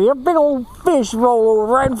scary. A big old fish rolled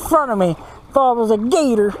over right in front of me. Thought it was a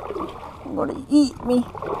gator. I'm gonna eat me.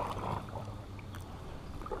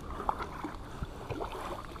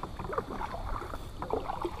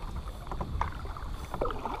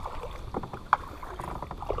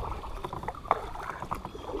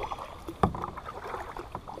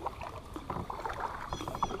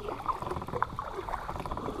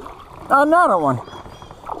 Another one.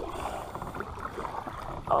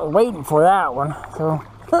 I was waiting for that one, so.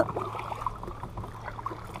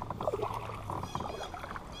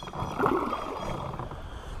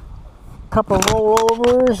 Couple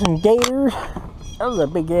rollovers and gators. That was a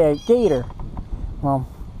big gator. Well,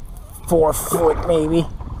 4 foot maybe.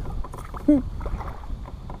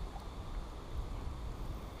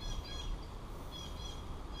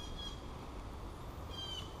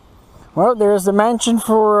 Well, there's the mansion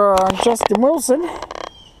for Justin Wilson.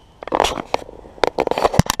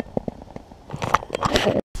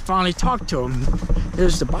 Finally talked to him.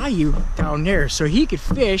 There's the bayou down there, so he could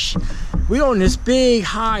fish. We own this big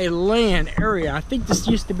high land area. I think this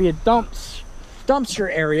used to be a dumpster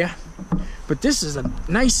area, but this is a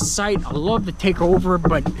nice site. I love to take over,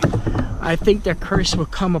 but I think that curse will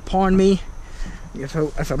come upon me if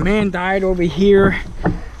a man died over here.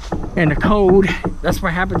 And the code, that's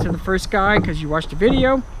what happened to the first guy, because you watched the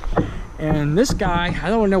video. And this guy, I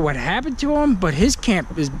don't know what happened to him, but his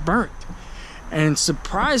camp is burnt. And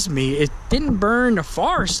surprised me, it didn't burn the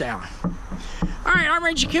forest down. All right, I'm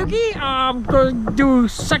Ranger Cookie. I'm going to do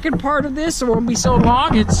second part of this. It won't be so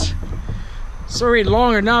long. It's already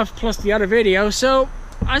long enough, plus the other video. So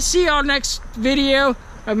I see y'all next video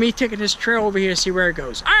of me taking this trail over here, see where it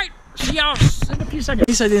goes. All right, see y'all in a few seconds. At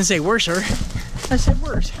least I didn't say worse, sir. I said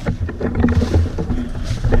worse.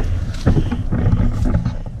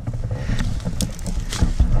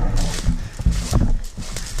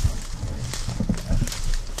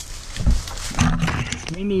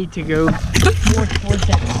 We need to go more towards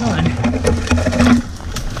that sun.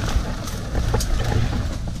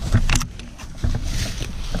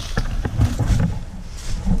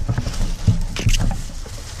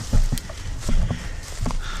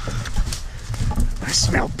 I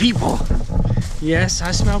smell people. Yes,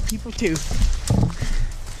 I smell people too.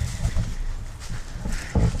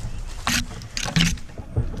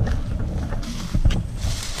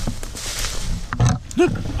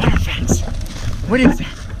 Look, artifacts. What is that?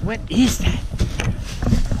 What is that?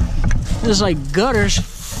 There's like gutters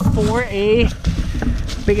for a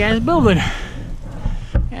big ass building.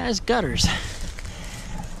 Yeah, it's gutters.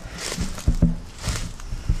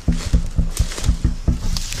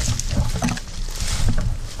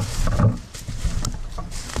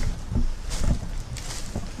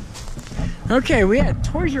 Okay, we had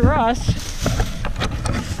Toys R Us.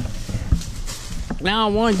 Now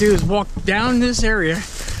all I want to do is walk down this area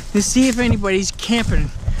to see if anybody's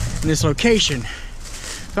camping in this location.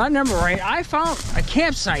 If I remember right, I found a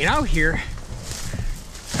campsite out here.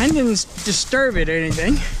 I didn't disturb it or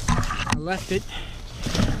anything. I left it.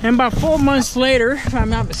 And about 4 months later, if I'm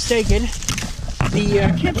not mistaken,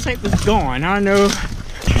 the campsite was gone. I don't know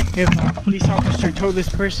if a police officer told this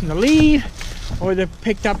person to leave or they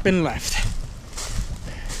picked up and left.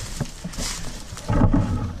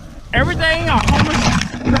 Everything a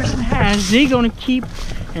homeless person has, they're gonna keep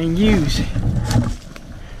and use.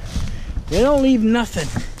 They don't leave nothing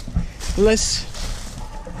unless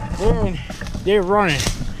they're running.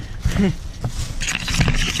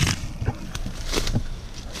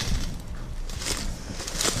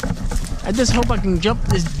 I just hope I can jump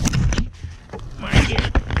this when I get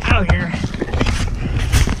out here.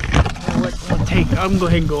 I'm gonna go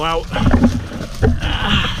ahead and go out.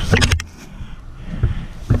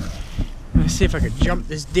 Let's see if I can jump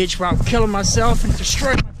this ditch without killing myself and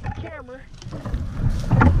destroying my camera.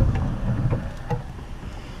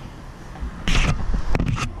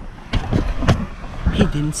 He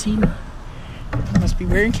didn't see me. He must be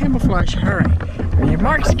wearing camouflage. Alright. On your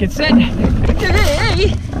marks, get set.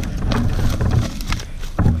 Today,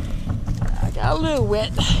 I got a little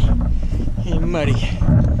wet and muddy.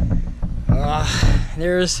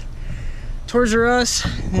 There's Toys R Us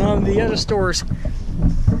and all the other stores.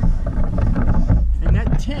 And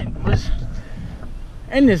that tent was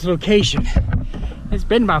in this location. It's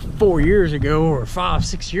been about 4 years ago, or 5,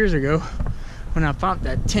 6 years ago, when I found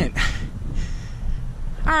that tent.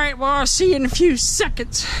 Alright, well, I'll see you in a few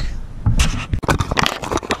seconds.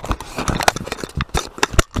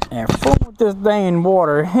 And full with this thing in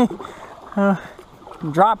water.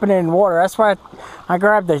 Dropping it in water. That's why I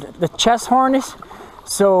grabbed the chest harness,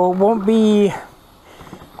 so it won't be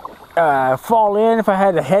fall in. If I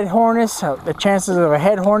had a head harness, the chances of a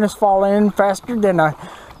head harness falling in faster than a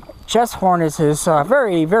chest harness is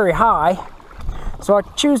very, very high. So I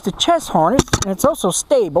choose the chest harness, and it's also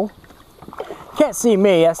stable. Can't see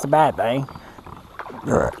me, that's the bad thing.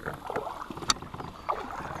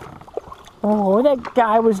 Oh, that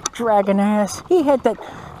guy was dragging ass. He had that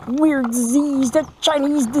weird disease, that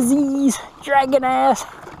Chinese disease, dragging ass.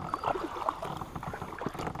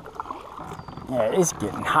 Yeah, it's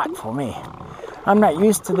getting hot for me. I'm not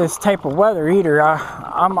used to this type of weather either.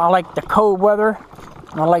 I like the cold weather.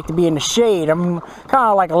 I like to be in the shade. I'm kind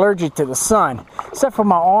of like allergic to the sun, except for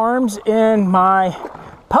my arms and my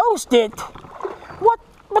Post-it. What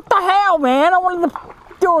the hell, man? I wanted to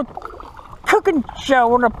do a cooking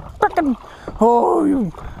show on a frickin'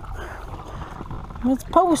 it's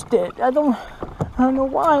Post-it. I don't know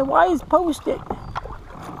why. Why is Post-it?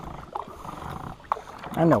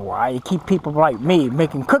 I know why. You keep people like me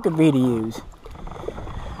making cooking videos.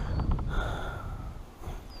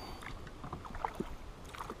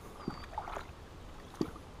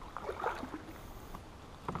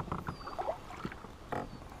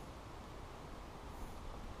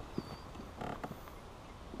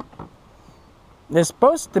 There's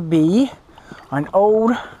supposed to be an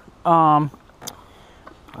old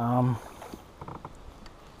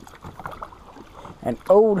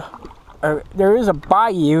there is a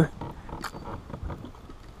bayou.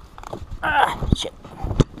 Shit.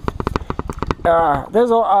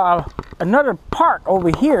 There's another park over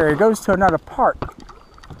here. It goes to another park.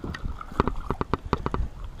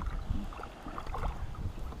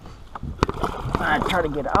 I try to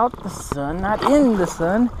get out the sun, not in the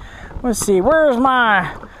sun. Let's see, where's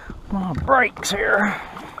my brakes here?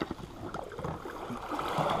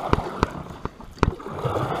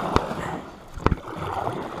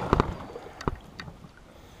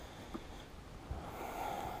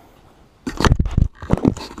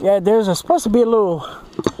 Yeah, there's supposed to be a little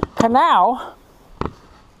canal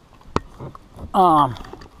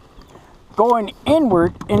going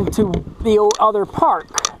inward into the other park.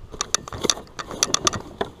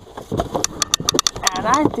 And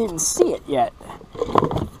I didn't see it yet.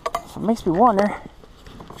 So it makes me wonder.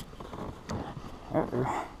 I don't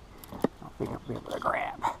think I'll be able to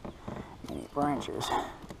grab any branches.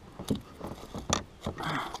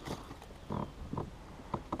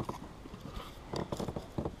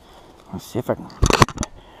 Let's see if I can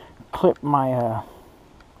clip my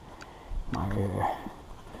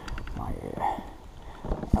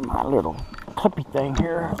my little clippy thing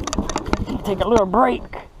here. Take a little break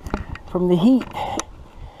from the heat. I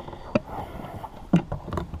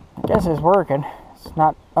guess it's working. It's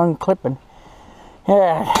not unclipping.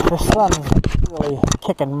 Yeah, the sun is really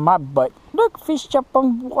kicking my butt. Look, fish jump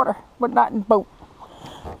on water, but not in boat.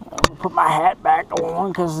 I'm gonna put my hat back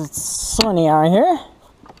on because it's sunny out here.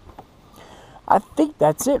 I think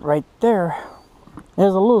that's it right there.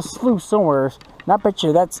 There's a little slough somewhere, and I bet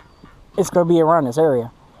you it's gonna be around this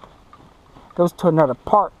area. Goes to another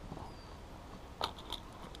park.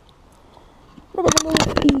 Look at the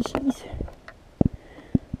little species.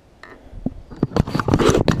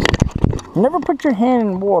 Never put your hand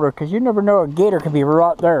in water, because you never know, a gator could be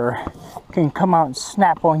right there. Can come out and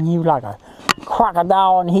snap on you like a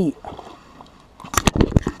crocodile in heat.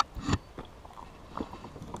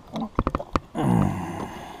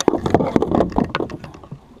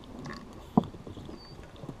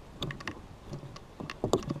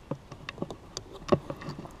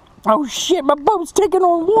 Oh shit, my boat's taking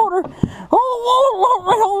on water.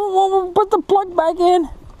 Oh, put the plug back in.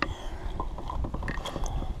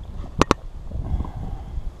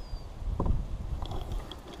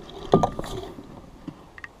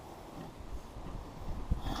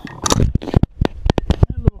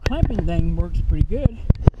 That little clamping thing works pretty good.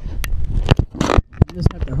 I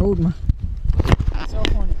just have to hold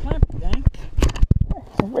myself on the clamping thing.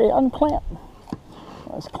 It's ready to unclamp.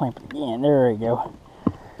 Let's clamp it again. There we go.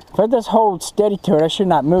 If I just hold steady to it, I should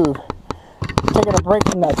not move. Taking a break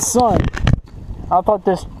from that sun. I thought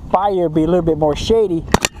this bayou would be a little bit more shady,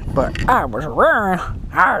 but I was wrong.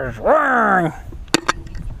 I was wrong.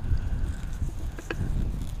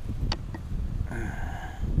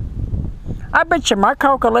 I bet you my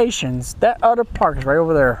calculations, that other park is right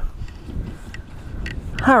over there.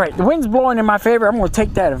 Alright, the wind's blowing in my favor. I'm going to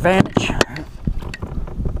take that advantage.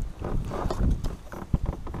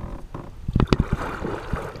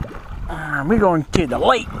 We're going to the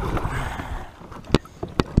lake.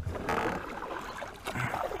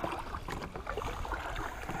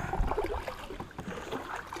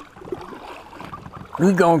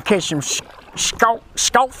 We're going to catch some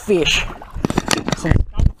scout fish. Some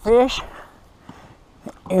scout fish.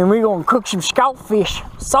 And we're going to cook some scout fish,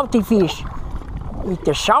 salty fish. Eat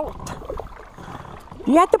the salt.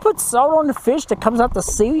 Do you have to put salt on the fish that comes out the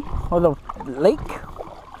sea or the lake?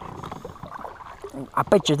 I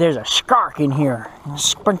bet you there's a shark in here. A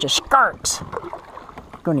bunch of sharks.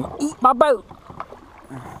 Gonna eat my boat.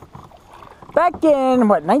 Back in,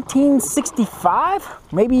 what, 1965?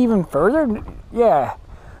 Maybe even further? Yeah.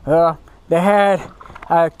 They had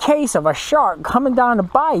a case of a shark coming down the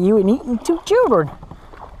bayou and eating 2 children.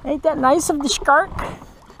 Ain't that nice of the shark?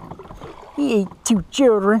 He ate 2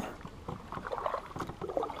 children.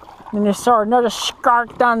 And I saw another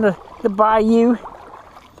shark down the bayou.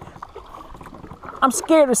 I'm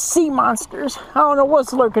scared of sea monsters. I don't know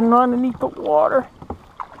what's lurking underneath the water.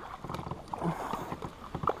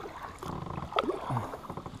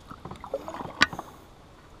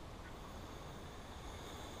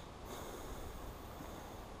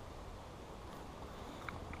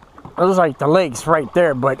 It looks like the lake's right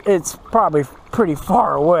there, but it's probably pretty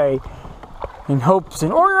far away. In hopes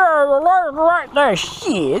and, oh yeah, right there,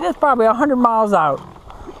 shit, that's probably 100 miles out.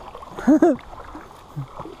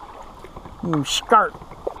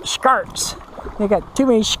 Skarts. They got too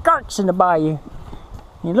many skarts in the bayou.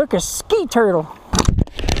 You look, a ski turtle.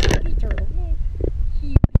 Ski turtle,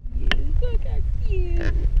 look at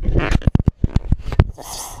you.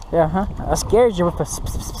 Yeah, huh? I scared you with a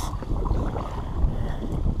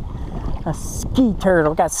ski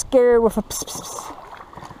turtle. Got scared with a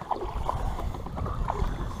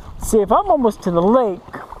See, if I'm almost to the lake,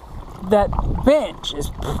 that bench is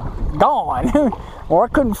gone. Or I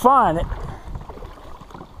couldn't find it.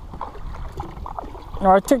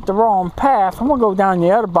 Or I took the wrong path. I'm gonna go down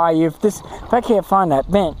the other bayou if I can't find that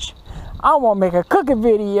bench. I want to make a cooking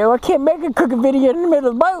video. I can't make a cooking video in the middle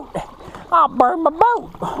of the boat. I'll burn my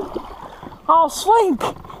boat. I'll slink.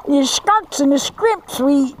 And the sharks and the shrimps will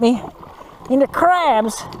eat me. And the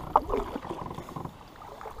crabs.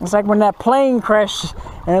 It's like when that plane crashed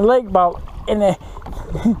in a lake boat in the,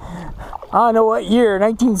 I don't know what year,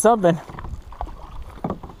 19 something.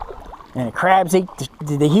 And the crabs ate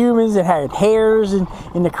the humans and had hairs in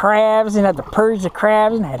the crabs and had to purge the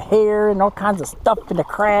crabs and had hair and all kinds of stuff in the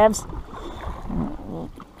crabs.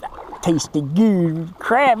 Tasted good.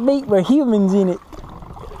 Crab meat with humans in it.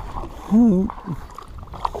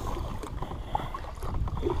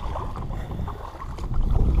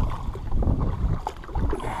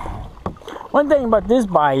 One thing about this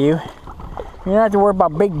bayou, you don't have to worry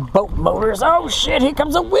about big boat motors. Oh shit, here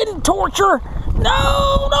comes a wind torture.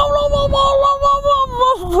 No,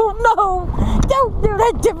 don't do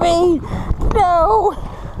that to me. No.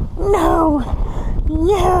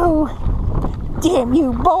 Damn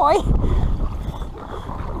you, boy.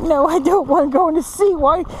 No, I don't want to go in the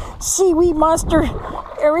seaweed monster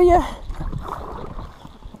area.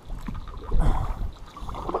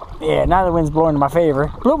 Yeah, now the wind's blowing in my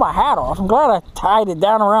favor. Blew my hat off. I'm glad I tied it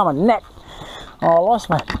down around my neck. Oh, I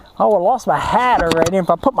would have lost my hat already.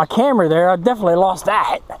 If I put my camera there, I definitely lost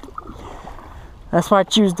that. That's why I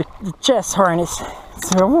choose the chest harness,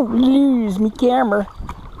 so I won't lose my camera.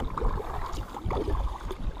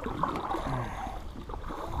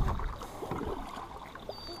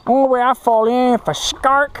 Only way I fall in if a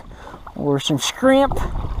shark or some shrimp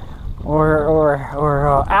or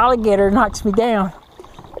alligator knocks me down.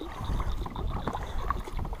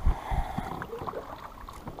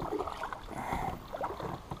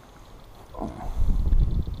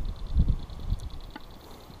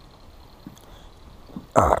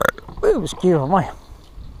 Ooh, excuse me.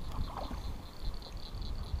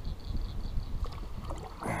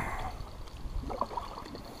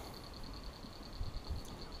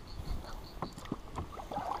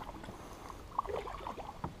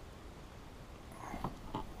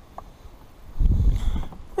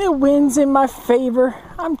 The wind's in my favor.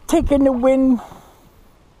 I'm taking the wind.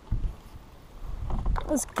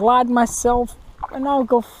 Let's glide myself and I'll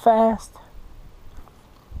go fast.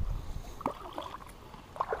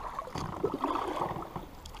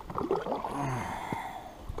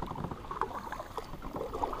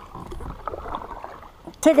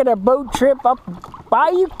 Taking a boat trip up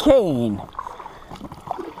Bayou Kane.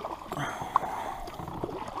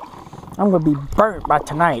 I'm gonna be burnt by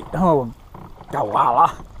tonight. Oh,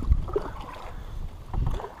 voila.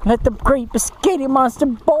 Let the great biscotti monster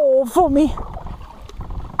bowl for me.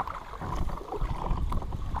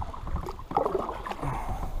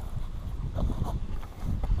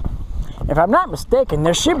 If I'm not mistaken,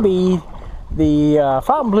 there should be the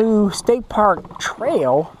Fontainebleau State Park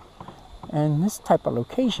Trail and this type of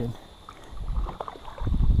location.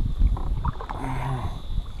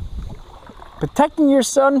 Protecting your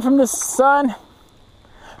son from the sun.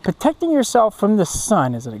 Protecting yourself from the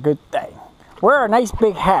sun isn't a good thing. Wear a nice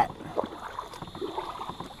big hat.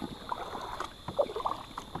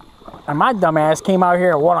 And my dumb ass came out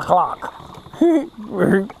here at 1 o'clock.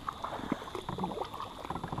 And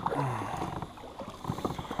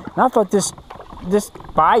I thought this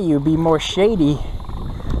bayou would be more shady.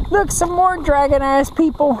 Look, some more dragon ass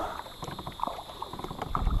people.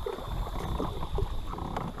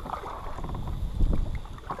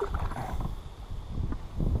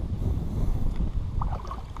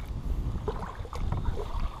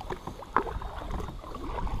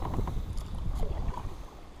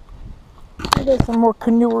 There's some more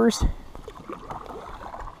canoers.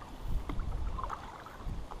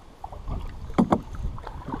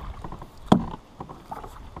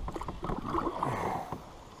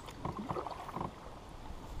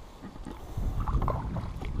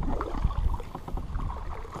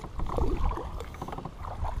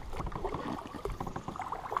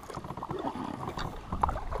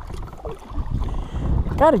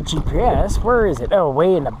 Got a GPS. Where is it? Oh,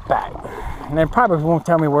 way in the back. And it probably won't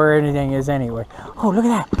tell me where anything is anyway. Oh, look at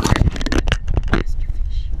that.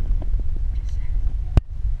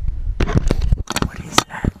 What is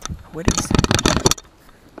that? What is that?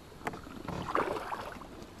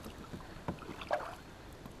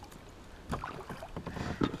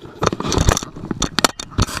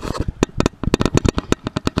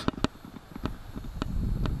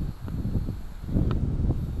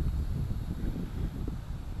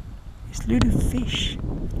 These little fish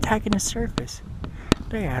attacking the surface.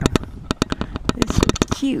 Look at them. They're so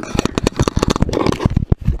cute.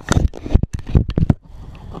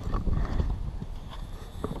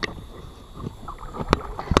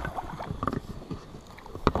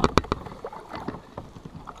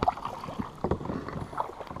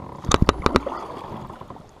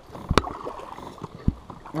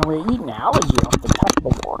 And we're eating algae off the top of the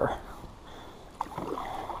water.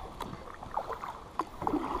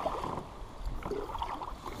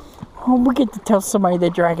 Oh, we get to tell somebody they're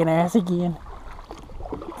dragging ass again.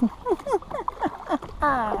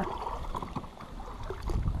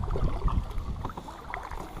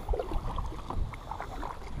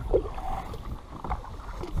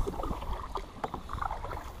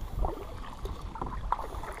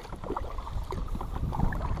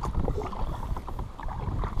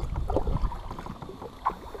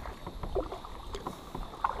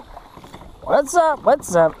 What's up?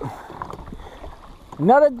 What's up?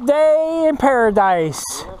 Another day in paradise.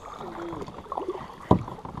 Yes, indeed.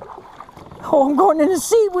 Oh, I'm going in the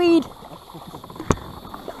seaweed.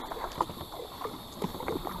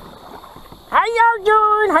 How y'all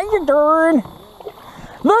doing? How you doing?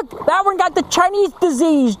 Look, that one got the Chinese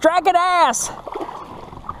disease, dragging ass.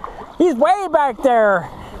 He's way back there.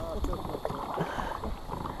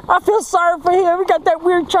 I feel sorry for him. He got that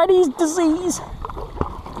weird Chinese disease.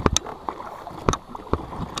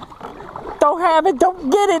 Don't have it, don't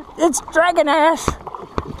get it. It's dragging ass.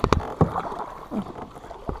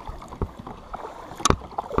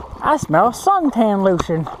 I smell suntan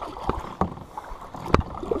lotion.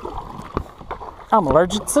 I'm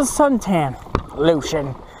allergic to suntan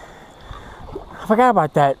lotion. I forgot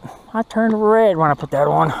about that. I turned red when I put that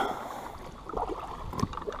on.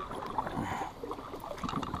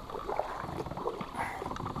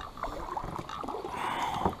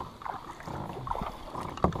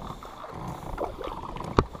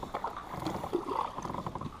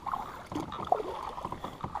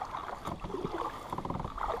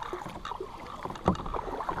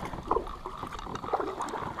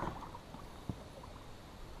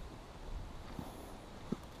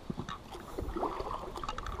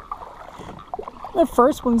 The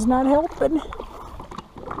first one's not helping.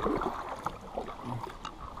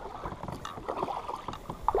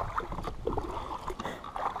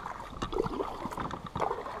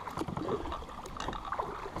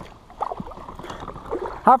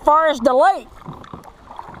 How far is the lake?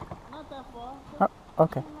 Not that far. Oh,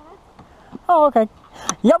 okay. Oh, okay.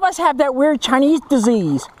 You must have that weird Chinese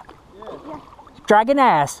disease. Yeah. Dragging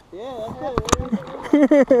ass. Yeah,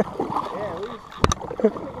 that's it.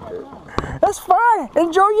 That's fine.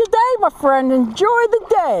 Enjoy your day, my friend. Enjoy the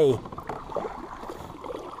day.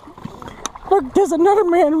 Look, there's another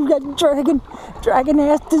man who got dragon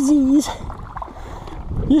ass disease.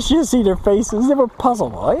 You should see their faces. They were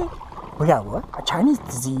puzzled, right? We got what? A Chinese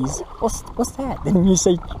disease? What's that? Then you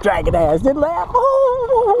say dragon ass. They laugh.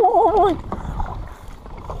 Oh.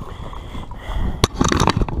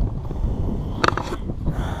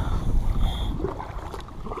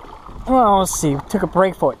 Well, let's see. We took a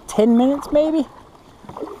break for what, 10 minutes maybe?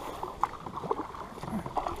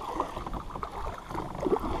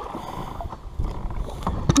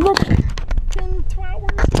 Look, 10, 12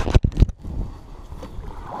 hours.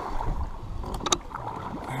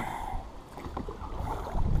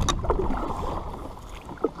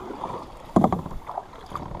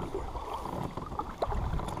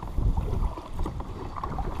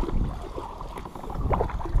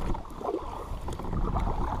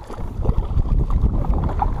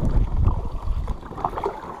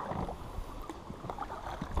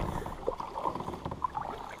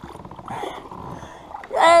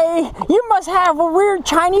 Hey, you must have a weird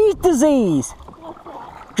Chinese disease.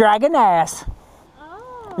 Dragon ass.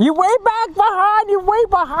 Oh. You way back behind. You way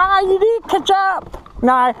behind. You need to catch up.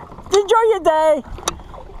 Nah, enjoy your day.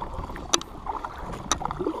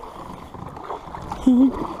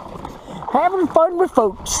 Having fun with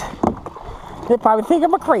folks. They probably think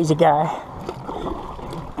I'm a crazy guy.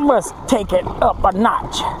 Must take it up a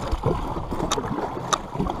notch.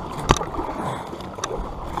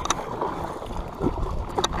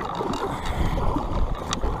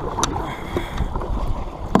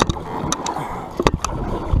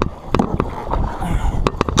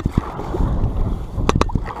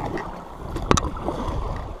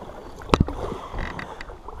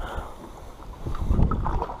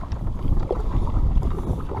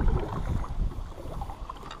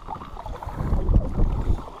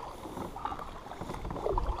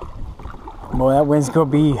 Boy, that wind's gonna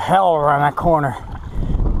be hell around that corner.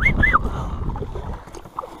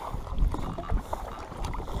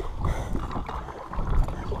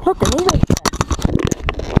 Look at me.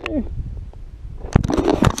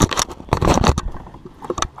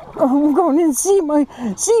 Oh, I'm going in to see my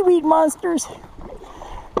seaweed monsters.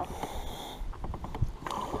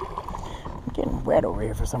 I'm getting wet over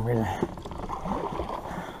here for some reason.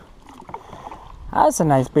 That's a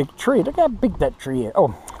nice big tree. Look how big that tree is.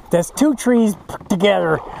 Oh. There's two trees put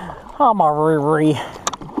together. Oh, my ree.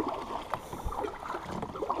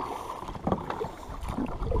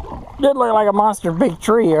 Did look like a monster big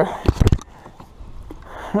tree here.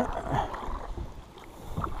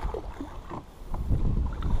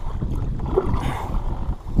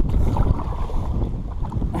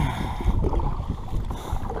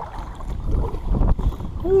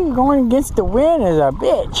 Ooh, going against the wind is a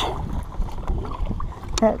bitch.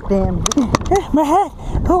 That damn my hat.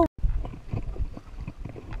 Oh.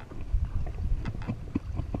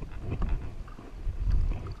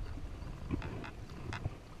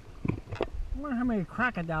 I wonder how many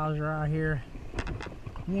crocodiles are out here.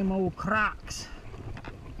 Them old Crocs.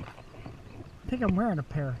 I think I'm wearing a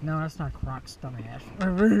pair. No, that's not Crocs, dumbass.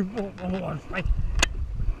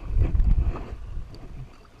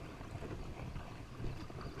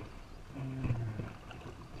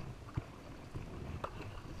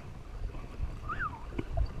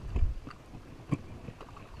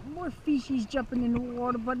 More fishies jumping in the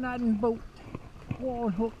water, but not in boat. Wall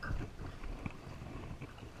hook.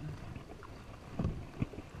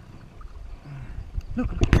 Look.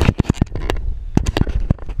 The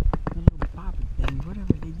little bobbing thing,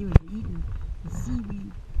 whatever they do, they're eating the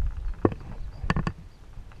seaweed.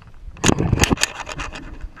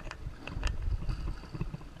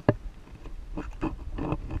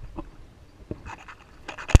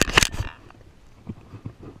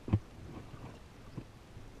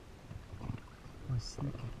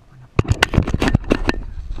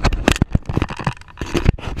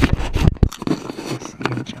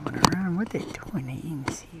 Jumping around, what they doing? They eating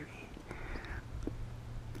seaweed.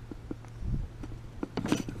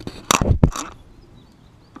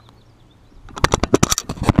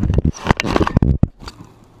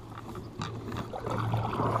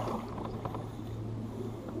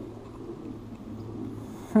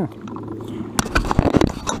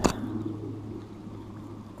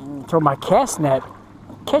 Throw my cast net.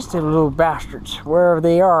 Catch the little bastards wherever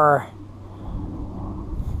they are.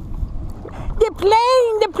 The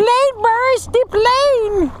plane burst, the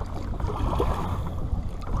plane!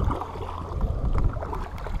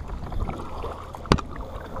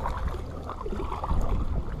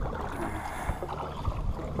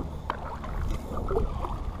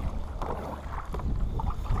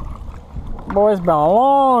 Boy, it's been a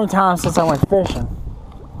long time since I went fishing.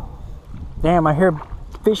 Damn, I hear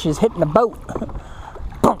fishes hitting the boat.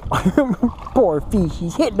 Poor fish,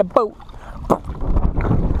 he's hitting the boat.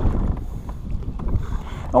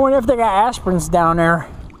 I wonder if they got aspirins down there.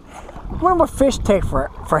 I wonder what fish take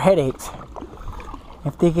for headaches.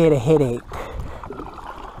 If they get a headache.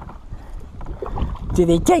 Do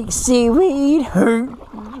they take seaweed?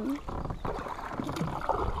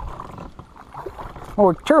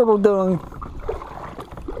 Or turtle dung?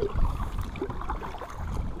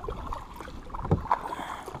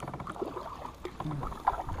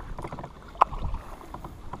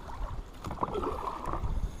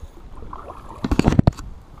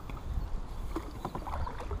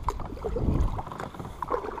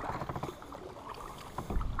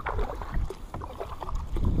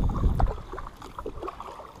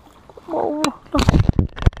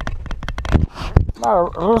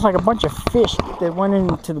 It looks like a bunch of fish that went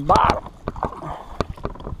into the bottom.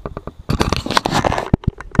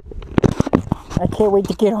 I can't wait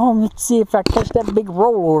to get home and see if I catch that big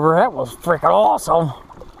rollover. That was freaking awesome.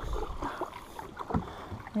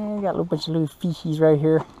 And got a little bunch of little fishies right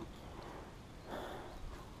here.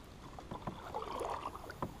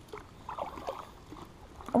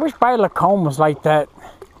 I wish Bayou Lacombe was like that,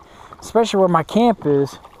 especially where my camp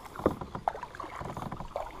is.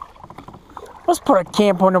 Let's put a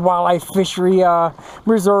camp on the wildlife fishery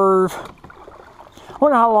reserve. I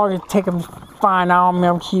wonder how long it'd take them to find out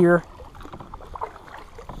I'm here.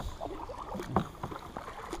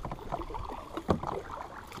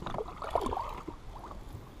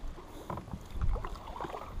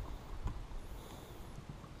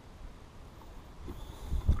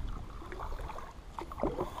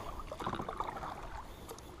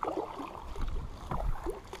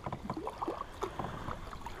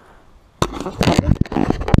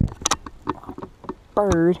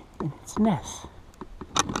 Bird in its nest.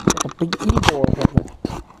 Like a big eagle.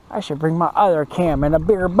 I should bring my other cam in a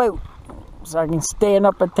bigger boat so I can stand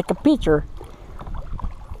up and take a picture.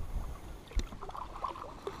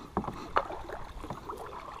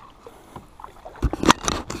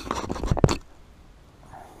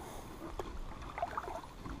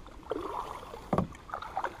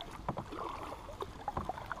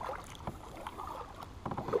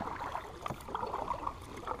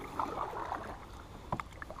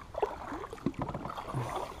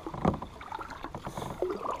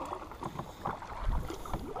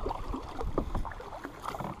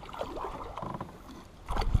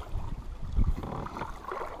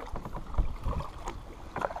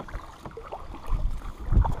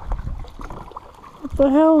 What the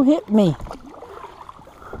hell hit me?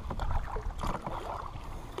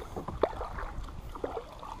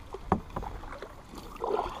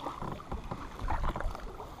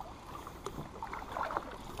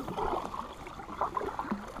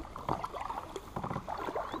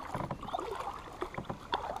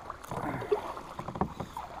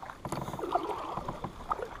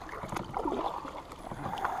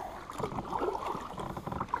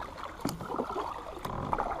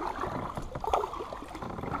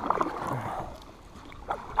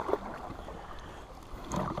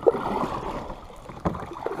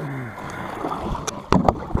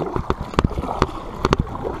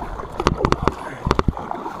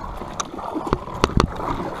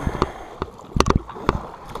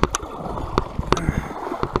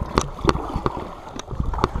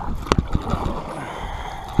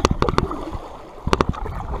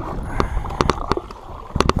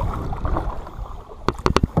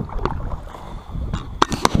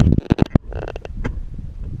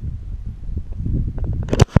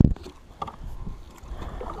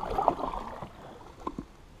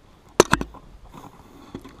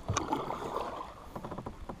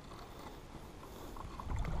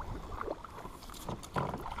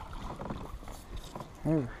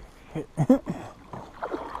 Oh, shit.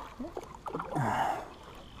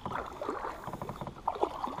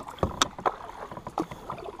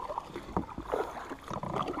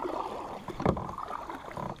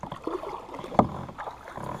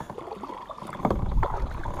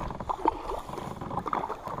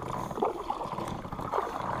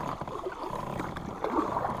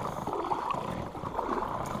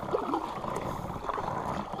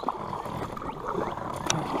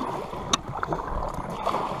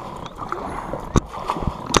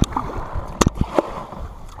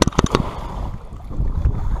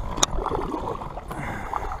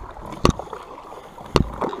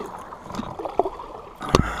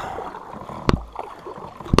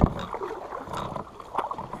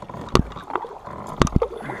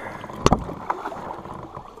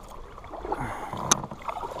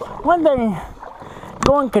 One thing,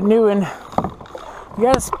 going canoeing, you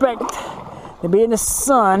gotta expect to be in the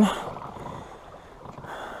sun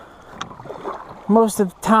most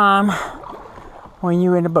of the time when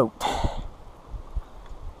you're in a boat.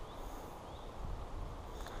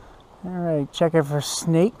 Alright, checking for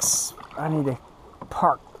snakes. I need to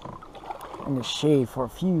park in the shade for a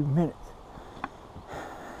few minutes.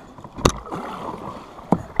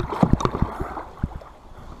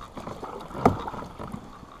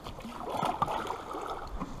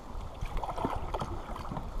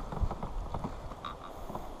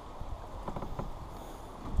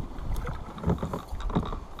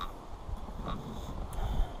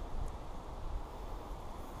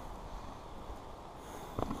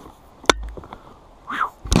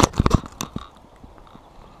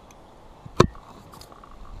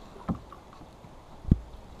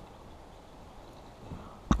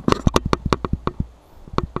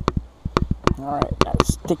 Alright, now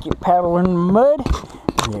stick your paddle in the mud.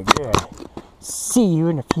 Yeah, good. See you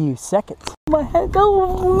in a few seconds. My head,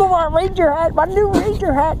 oh, my ranger hat, my new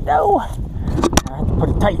ranger hat, no. I have to put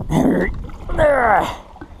it tight. There.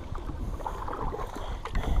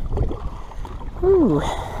 Whew.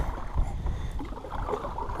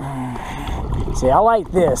 See, I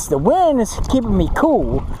like this. The wind is keeping me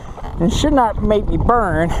cool and should not make me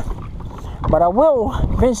burn, but I will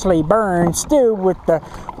eventually burn still with the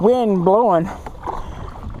wind blowing.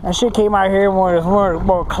 I should came out here when it was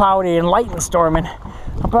more cloudy and lightning storming.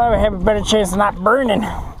 I'll probably have a better chance of not burning.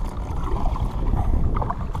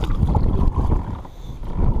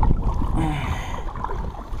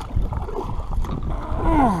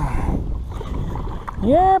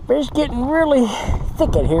 Yep, it's getting really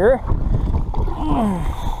thick in here.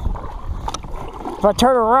 If I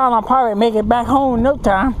turn around, I'll probably make it back home in no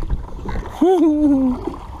time.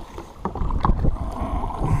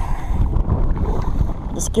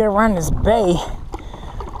 Let's get around this bay.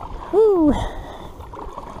 Woo.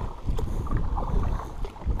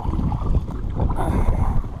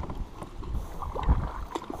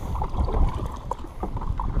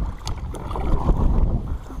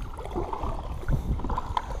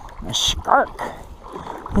 A shark.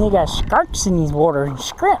 And you got sharks in these waters and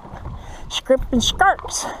shrimp and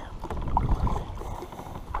sharks.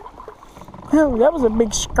 Oh, that was a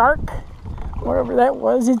big shark. Whatever that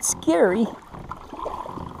was, it's scary.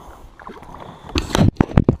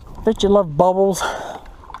 Bet you love Bubbles.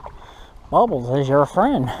 Bubbles is your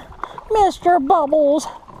friend. Mr. Bubbles.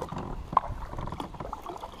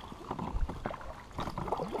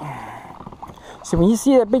 So when you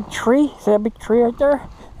see that big tree, see that big tree right there?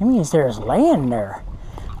 That means there's land there.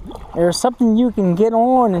 There's something you can get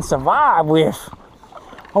on and survive with.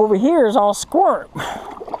 Over here is all squirp.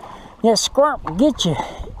 Yeah, squirp will get you.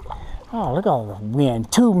 Oh, look at all the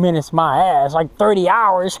wind. 2 minutes my ass, like 30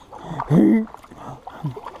 hours.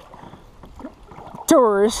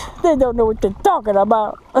 Tourists, they don't know what they're talking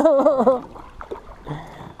about.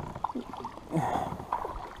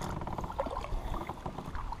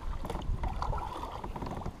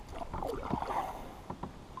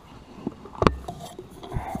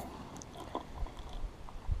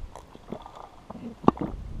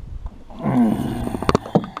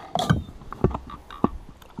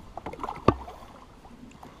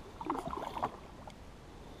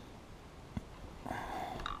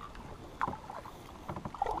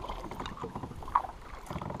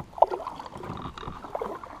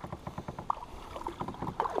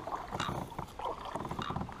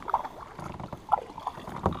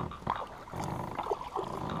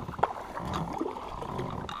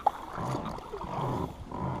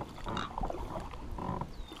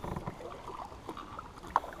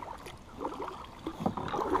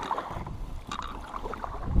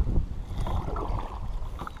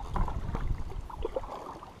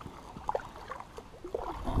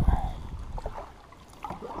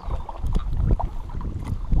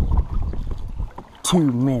 2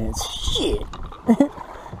 minutes. Shit. I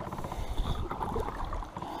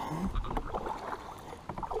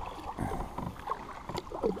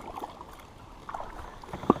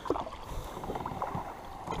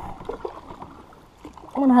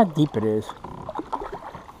wonder how deep it is.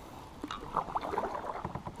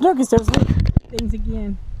 Look, it's those little things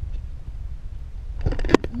again.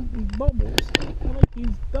 Eating bubbles. I like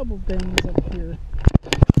these double things up here.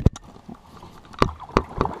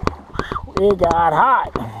 It got hot.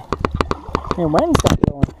 And wind's not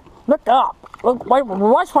going. Look up. Look, wait,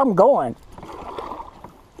 watch where I'm going.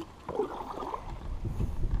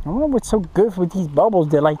 I wonder what's so good with these bubbles.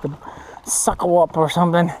 They like to suckle up or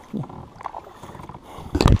something.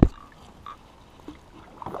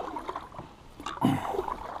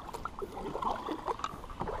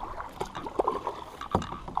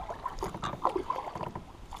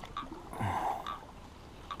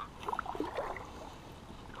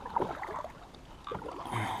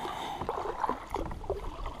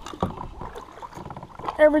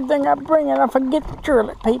 Everything I bring and I forget the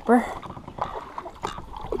toilet paper.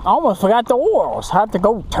 I almost forgot the oils. I have to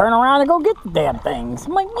go turn around and go get the damn things.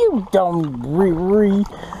 I'm like, you dumb Riri.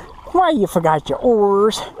 Why you forgot your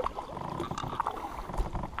oars?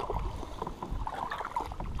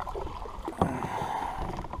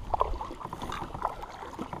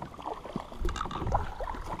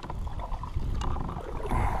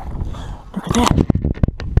 Look at that.